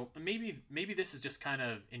 So maybe this is just kind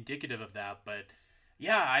of indicative of that. But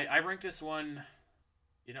yeah, I ranked this one,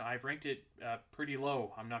 you know, I've ranked it pretty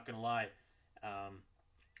low. I'm not going to lie.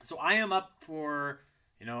 So I am up for,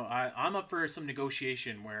 you know, I'm up for some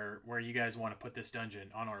negotiation where you guys want to put this dungeon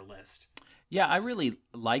on our list. Yeah, I really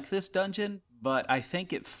like this dungeon, but I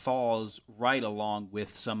think it falls right along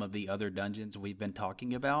with some of the other dungeons we've been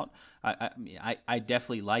talking about. I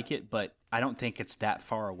definitely like it, but I don't think it's that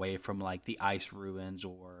far away from like the Ice Ruins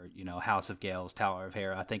or, you know, House of Gales, Tower of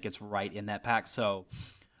Hera. I think it's right in that pack. So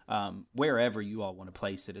wherever you all want to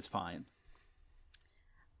place it is fine.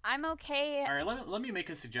 I'm okay. All right, let me make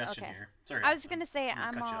a suggestion Okay. here. Sorry, I was just gonna say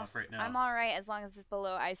I'm gonna cut you off right now. I'm all right as long as it's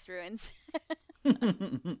below Ice Ruins.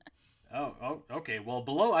 Oh, okay. Well,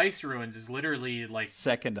 below Ice Ruins is literally like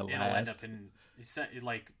Second to it'll end last. up in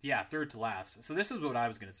like, yeah, third to last. So this is what I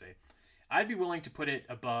was gonna say. I'd be willing to put it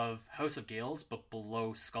above House of Gales, but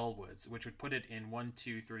below Skullwoods, which would put it in 1,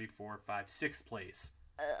 2, 3, 4, 5, 6th place.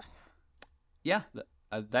 Ugh. Yeah,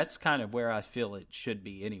 that's kind of where I feel it should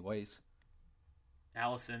be anyways.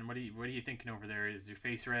 Allison, what are you thinking over there? Is your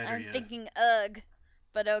face red? Or I'm you... thinking ugh,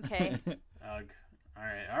 but okay. Ugh. All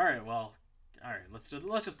right. Well, all right. Let's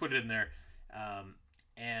just put it in there,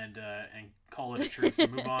 and call it a truce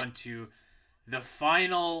and move on to the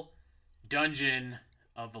final dungeon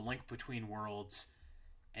of A Link Between Worlds.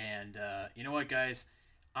 And you know what, guys?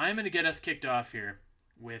 I'm gonna get us kicked off here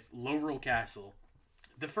with Lorule Castle.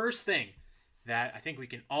 The first thing that I think we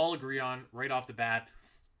can all agree on right off the bat,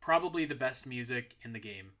 probably the best music in the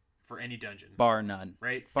game for any dungeon. Bar none.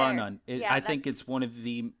 Right? Bar Fair. none. Yeah, I think it's one of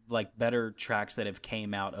the like better tracks that have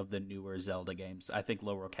came out of the newer Zelda games. I think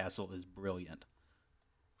Lorule Castle is brilliant.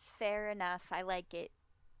 Fair enough. I like it.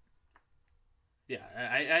 Yeah,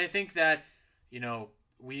 I think that, you know,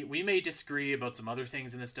 we may disagree about some other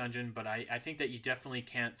things in this dungeon, but I think that you definitely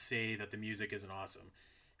can't say that the music isn't awesome.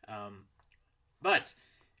 But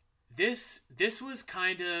this was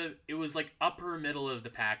kind of, it was like upper middle of the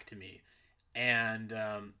pack to me. And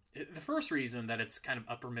the first reason that it's kind of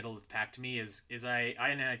upper middle of the pack to me is I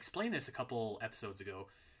explained this a couple episodes ago,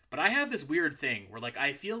 but I have this weird thing where like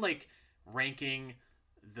I feel like ranking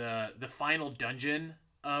the final dungeon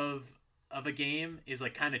of a game is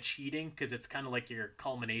like kind of cheating, because it's kind of like your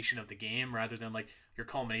culmination of the game rather than like your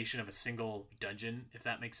culmination of a single dungeon, if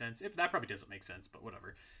that makes sense. That probably doesn't make sense, but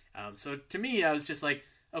whatever. So to me, I was just like,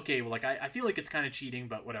 okay, well, like I feel like it's kind of cheating,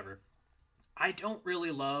 but whatever. I don't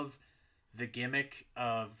really love the gimmick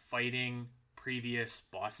of fighting previous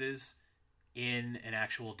bosses in an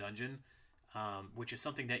actual dungeon, which is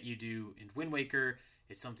something that you do in Wind Waker.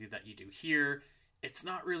 It's something that you do here. It's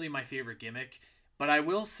not really my favorite gimmick, but I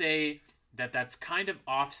will say that that's kind of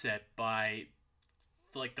offset by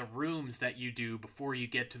like the rooms that you do before you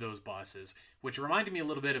get to those bosses, which reminded me a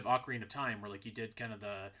little bit of Ocarina of Time, where like you did kind of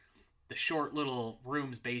the short little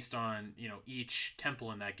rooms based on, you know, each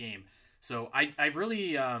temple in that game. So I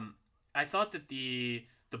really I thought that the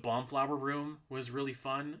Bombflower room was really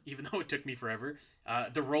fun, even though it took me forever.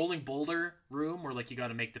 The Rolling Boulder room, where like you got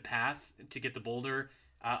to make the path to get the boulder,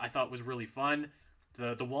 I thought was really fun.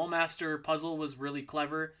 The Wallmaster puzzle was really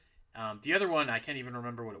clever. The other one, I can't even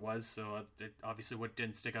remember what it was, so it obviously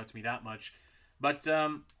didn't stick out to me that much. But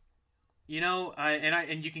you know,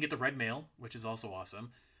 and you can get the red mail, which is also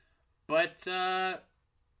awesome. But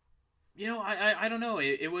you know, I don't know.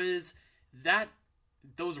 It was that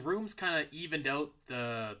those rooms kind of evened out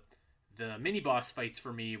the mini boss fights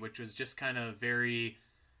for me, which was just kind of very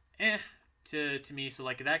to me. So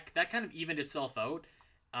like that kind of evened itself out.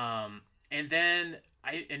 And then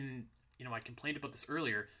I complained about this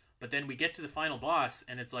earlier, but then we get to the final boss,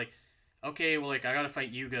 and it's like, okay, well, like, I gotta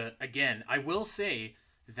fight Yuga again. I will say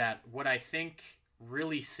that what I think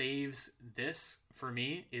really saves this for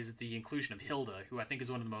me is the inclusion of Hilda, who I think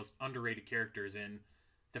is one of the most underrated characters in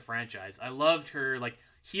the franchise. I loved her, like,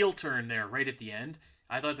 heel turn there right at the end.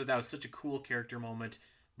 I thought that that was such a cool character moment,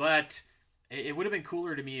 but it would have been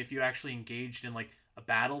cooler to me if you actually engaged in, like, a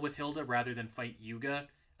battle with Hilda rather than fight Yuga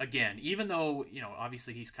again, even though,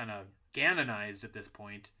 obviously he's kind of Ganonized at this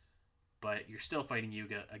point, but you're still fighting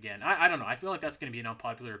Yuga again. I don't know. I feel like that's going to be an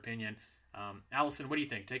unpopular opinion. Allison, what do you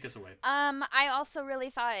think? Take us away. I also really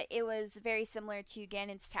thought it was very similar to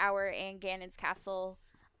Ganon's Tower and Ganon's Castle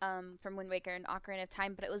from Wind Waker and Ocarina of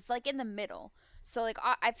Time, but it was like in the middle. So like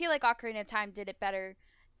I feel like Ocarina of Time did it better,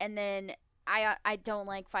 and then I don't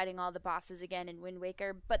like fighting all the bosses again in Wind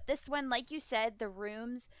Waker, but this one, like you said, the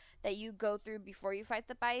rooms that you go through before you fight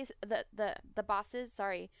the bosses,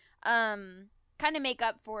 kind of make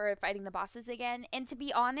up for fighting the bosses again. And to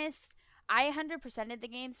be honest, I 100%ed the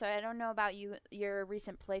game, so I don't know about your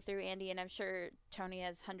recent playthrough, Andy, and I'm sure Tony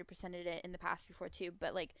has 100%ed it in the past before too,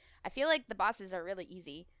 but like I feel like the bosses are really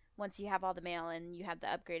easy once you have all the mail and you have the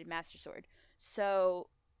upgraded Master Sword. So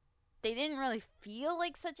they didn't really feel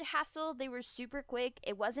like such a hassle. They were super quick.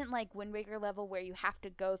 It wasn't like Wind Waker level where you have to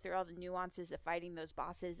go through all the nuances of fighting those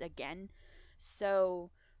bosses again. So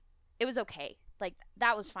it was okay. Like,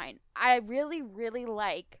 that was fine. I really, really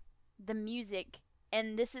like the music,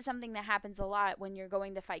 and this is something that happens a lot when you're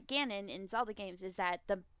going to fight Ganon in Zelda games, is that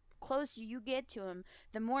the closer you get to him,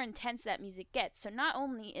 the more intense that music gets. So not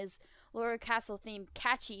only is Laura Castle theme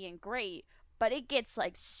catchy and great, but it gets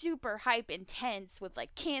like super hype intense with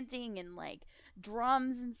like chanting and like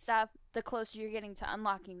drums and stuff the closer you're getting to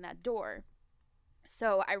unlocking that door.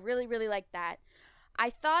 So I really, really like that.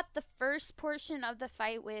 I thought the first portion of the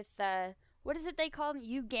fight with what is it they call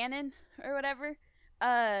him? Ganon or whatever?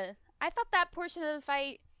 I thought that portion of the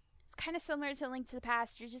fight is kind of similar to A Link to the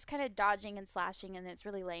Past. You're just kind of dodging and slashing, and it's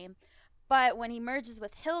really lame. But when he merges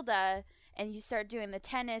with Hilda and you start doing the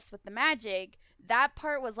tennis with the magic, that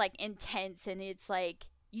part was like intense, and it's like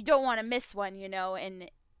you don't want to miss one, and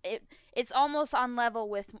it's almost on level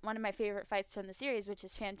with one of my favorite fights from the series, which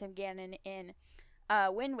is Phantom Ganon in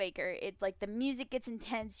Wind Waker. It's like the music gets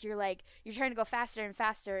intense, you're trying to go faster and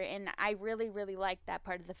faster, and I really, really liked that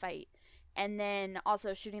part of the fight. And then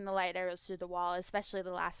also shooting the light arrows through the wall, especially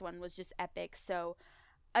the last one, was just epic. So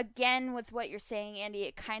again, with what you're saying, Andy,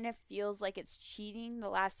 it kind of feels like it's cheating, the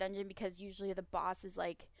last dungeon, because usually the boss is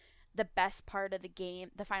like the best part of the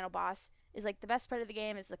game. The final boss is like the best part of the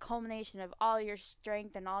game. Is the culmination of all your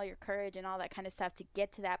strength and all your courage and all that kind of stuff to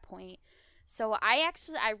get to that point. So I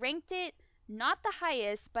ranked it not the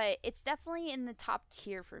highest, but it's definitely in the top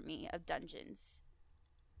tier for me of dungeons.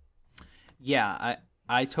 Yeah,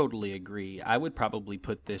 I totally agree. I would probably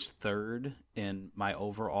put this third in my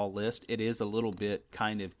overall list. It is a little bit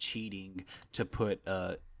kind of cheating to put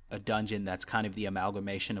a dungeon that's kind of the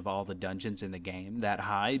amalgamation of all the dungeons in the game that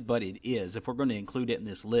high, but it is. If we're going to include it in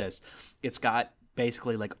this list, it's got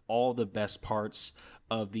basically like all the best parts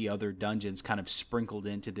of the other dungeons kind of sprinkled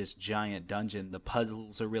into this giant dungeon. The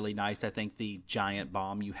puzzles are really nice. I think the giant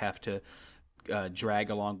bomb you have to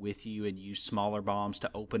drag along with you and use smaller bombs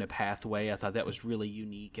to open a pathway. I thought that was really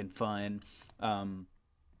unique and fun.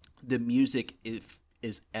 The music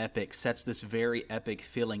is epic, sets this very epic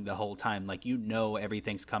feeling the whole time. Like,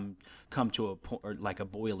 everything's come to a point, or like a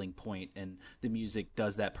boiling point, and the music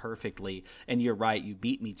does that perfectly. And you're right, you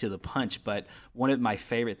beat me to the punch, but one of my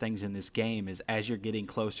favorite things in this game is as you're getting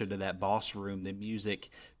closer to that boss room, the music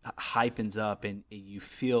hypens up and you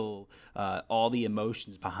feel all the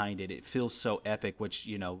emotions behind it. It feels so epic, which,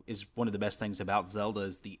 is one of the best things about Zelda,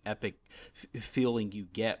 is the epic feeling you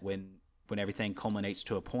get when everything culminates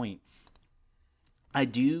to a point. I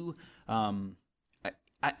do.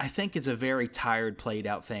 I think it's a very tired, played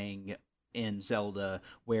out thing in Zelda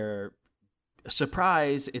where,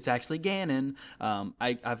 surprise, it's actually Ganon.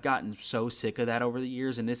 I've gotten so sick of that over the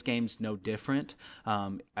years, and this game's no different.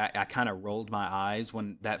 I kind of rolled my eyes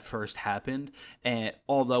when that first happened, and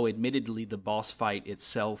although admittedly the boss fight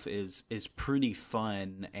itself is pretty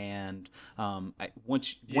fun, and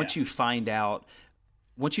once you find out.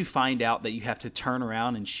 Once you find out that you have to turn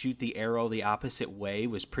around and shoot the arrow the opposite way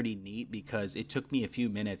was pretty neat, because it took me a few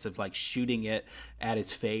minutes of like shooting it at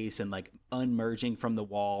its face and like unmerging from the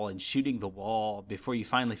wall and shooting the wall before you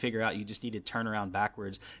finally figure out you just need to turn around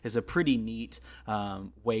backwards. Is a pretty neat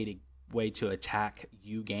way to attack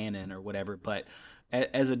Ganon or whatever. But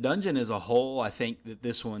as a dungeon as a whole, I think that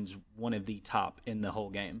this one's one of the top in the whole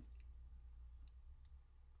game.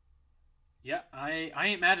 Yeah, I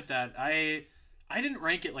ain't mad at that. I didn't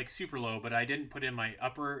rank it like super low, but I didn't put in my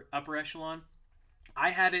upper echelon. I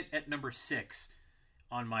had it at number 6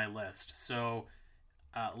 on my list. So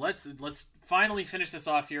let's finally finish this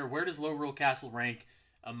off here. Where does Low Rule Castle rank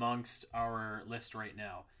amongst our list right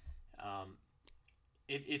now?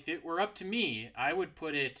 If it were up to me, I would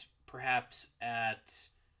put it perhaps at,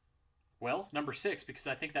 well, number 6, because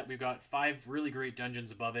I think that we've got 5 really great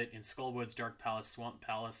dungeons above it in Skullwoods, Dark Palace, Swamp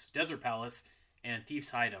Palace, Desert Palace, and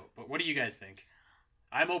Thieves' Hideout. But what do you guys think?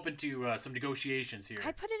 I'm open to some negotiations here.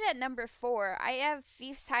 I put it at number 4. I have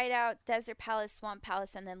Thieves' Hideout, Desert Palace, Swamp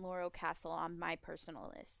Palace, and then Laurel Castle on my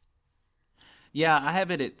personal list. Yeah, I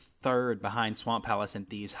have it at 3rd behind Swamp Palace and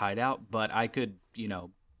Thieves' Hideout, but I could,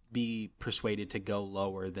 be persuaded to go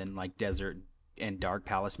lower than like Desert and Dark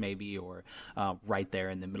Palace maybe, or right there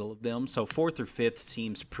in the middle of them. So 4th or 5th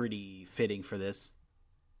seems pretty fitting for this.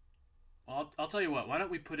 Well, I'll tell you what. Why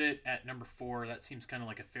don't we put it at number 4? That seems kind of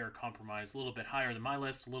like a fair compromise. A little bit higher than my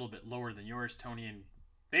list, a little bit lower than yours, Tony, and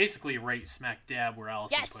basically right smack dab where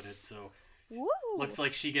Allison put it. So Woo! Looks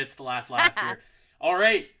like she gets the last laugh here. All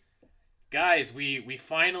right, guys, we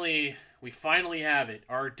finally have it.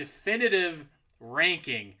 Our definitive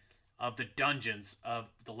ranking of the dungeons of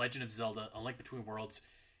The Legend of Zelda: A Link Between Worlds.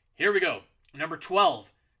 Here we go. Number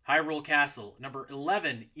 12, Hyrule Castle. Number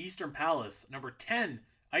 11, Eastern Palace. Number 10,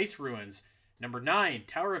 Ice Ruins. Number 9,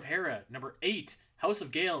 Tower of Hera. Number 8, House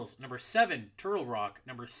of Gales. Number 7, Turtle Rock.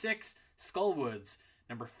 Number 6, Skullwoods.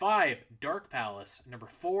 Number 5, Dark Palace. Number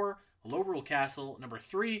 4, Low Rule Castle. Number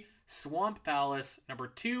 3, Swamp Palace. Number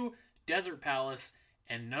 2, Desert Palace.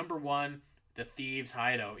 And number 1, the Thieves'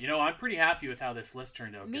 Hideout. I'm pretty happy with how this list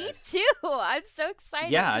turned out, Me guys. too. I'm so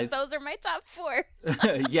excited. Yeah, those are my top 4.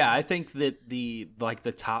 Yeah, I think that the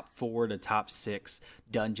top 4 to top 6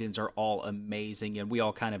 dungeons are all amazing, and we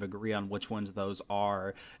all kind of agree on which ones those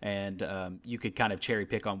are, and you could kind of cherry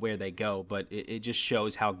pick on where they go, but it just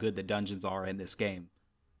shows how good the dungeons are in this game.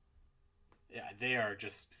 Yeah, they are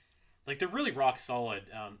just they're really rock solid.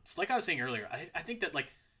 So like I was saying earlier, I think that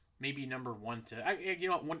maybe number 1 to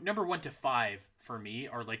number 1 to 5 for me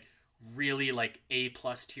are really A+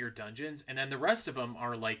 tier dungeons, and then the rest of them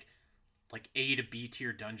are like A to B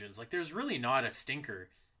tier dungeons. There's really not a stinker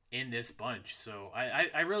in this bunch. So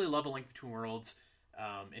I really love A Link Between Worlds,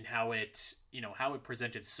 and how it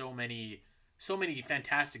presented so many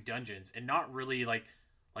fantastic dungeons, and not really like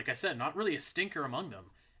I said, not really a stinker among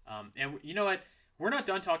them. And you know what? We're not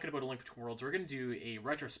done talking about A Link Between Worlds. We're going to do a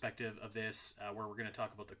retrospective of this, where we're going to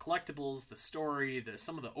talk about the collectibles, the story,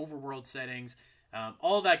 some of the overworld settings,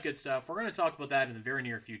 all that good stuff. We're going to talk about that in the very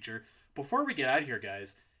near future. Before we get out of here,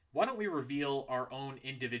 guys, why don't we reveal our own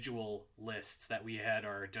individual lists that we had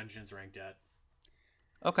our dungeons ranked at?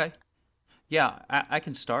 Okay. Yeah, I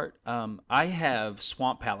can start. I have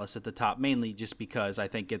Swamp Palace at the top, mainly just because I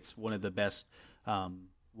think it's one of the best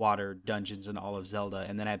water dungeons in all of Zelda.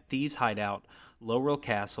 And then I have Thieves' Hideout, Low Rule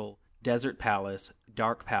Castle, Desert Palace,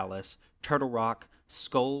 Dark Palace, Turtle Rock,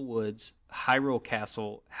 Skullwoods, Hyrule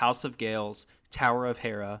Castle, House of Gales, Tower of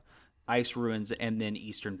Hera, Ice Ruins, and then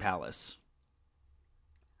Eastern Palace.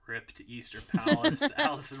 Rip to Eastern Palace.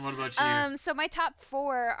 Allison, what about you? So my top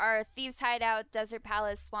 4 are Thieves' Hideout, Desert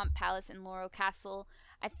Palace, Swamp Palace, and Laurel Castle.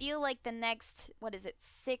 I feel like the next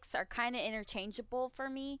 6 are kind of interchangeable for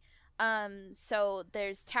me. So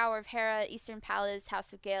there's Tower of Hera, Eastern Palace,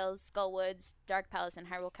 House of Gales, Skullwoods, Dark Palace, and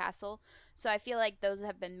Hyrule Castle. So I feel like those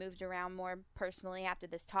have been moved around more personally after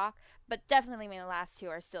this talk. But definitely my last 2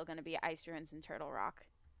 are still going to be Ice Ruins and Turtle Rock.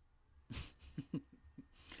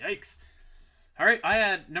 Yikes. All right, I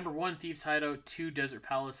had number 1, Thieves' Hideout, 2, Desert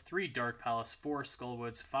Palace, 3, Dark Palace, 4,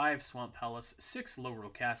 Skullwoods, 5, Swamp Palace, 6, Low Rule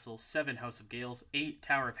Castle, 7, House of Gales, 8,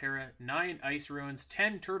 Tower of Hera, 9, Ice Ruins,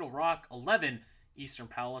 10, Turtle Rock, 11, Eastern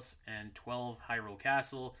Palace, and 12, Hyrule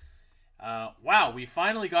Castle. Wow, we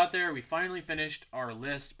finally got there. We finally finished our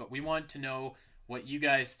list, but we want to know what you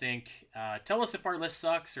guys think. Tell us if our list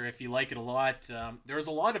sucks or if you like it a lot. There's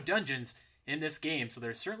a lot of dungeons in this game, so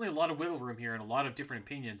there's certainly a lot of wiggle room here and a lot of different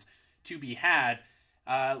opinions to be had.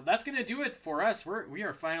 That's going to do it for us. We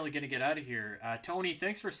are finally going to get out of here. Tony,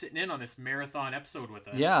 thanks for sitting in on this marathon episode with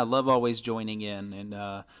us. Yeah, I love always joining in,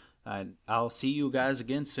 and I'll see you guys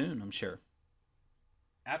again soon, I'm sure.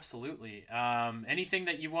 Absolutely. Anything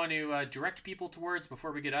that you want to direct people towards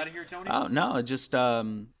before we get out of here, Tony? Oh, no, just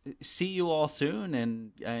see you all soon,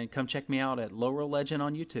 and come check me out at Low Rule Legend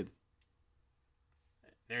on YouTube.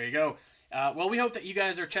 There you go. Well, we hope that you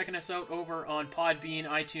guys are checking us out over on Podbean,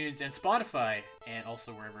 iTunes, and Spotify, and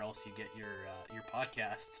also wherever else you get your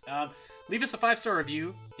podcasts. Leave us a 5-star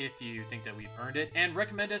review if you think that we've earned it, and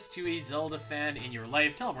recommend us to a Zelda fan in your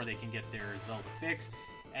life. Tell them where they can get their Zelda fix.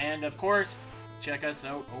 And, of course, check us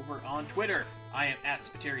out over on Twitter I am at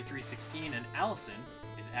Spiteri316, and Allison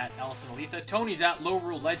is at Allison Aletha. Tony's at Low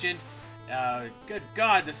Rule Legend. Good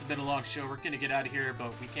God, this has been a long show. We're going to get out of here,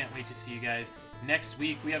 but we can't wait to see you guys next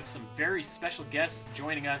week. We have some very special guests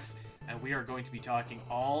joining us, and we are going to be talking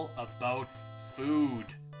all about food.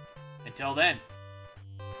 Until then,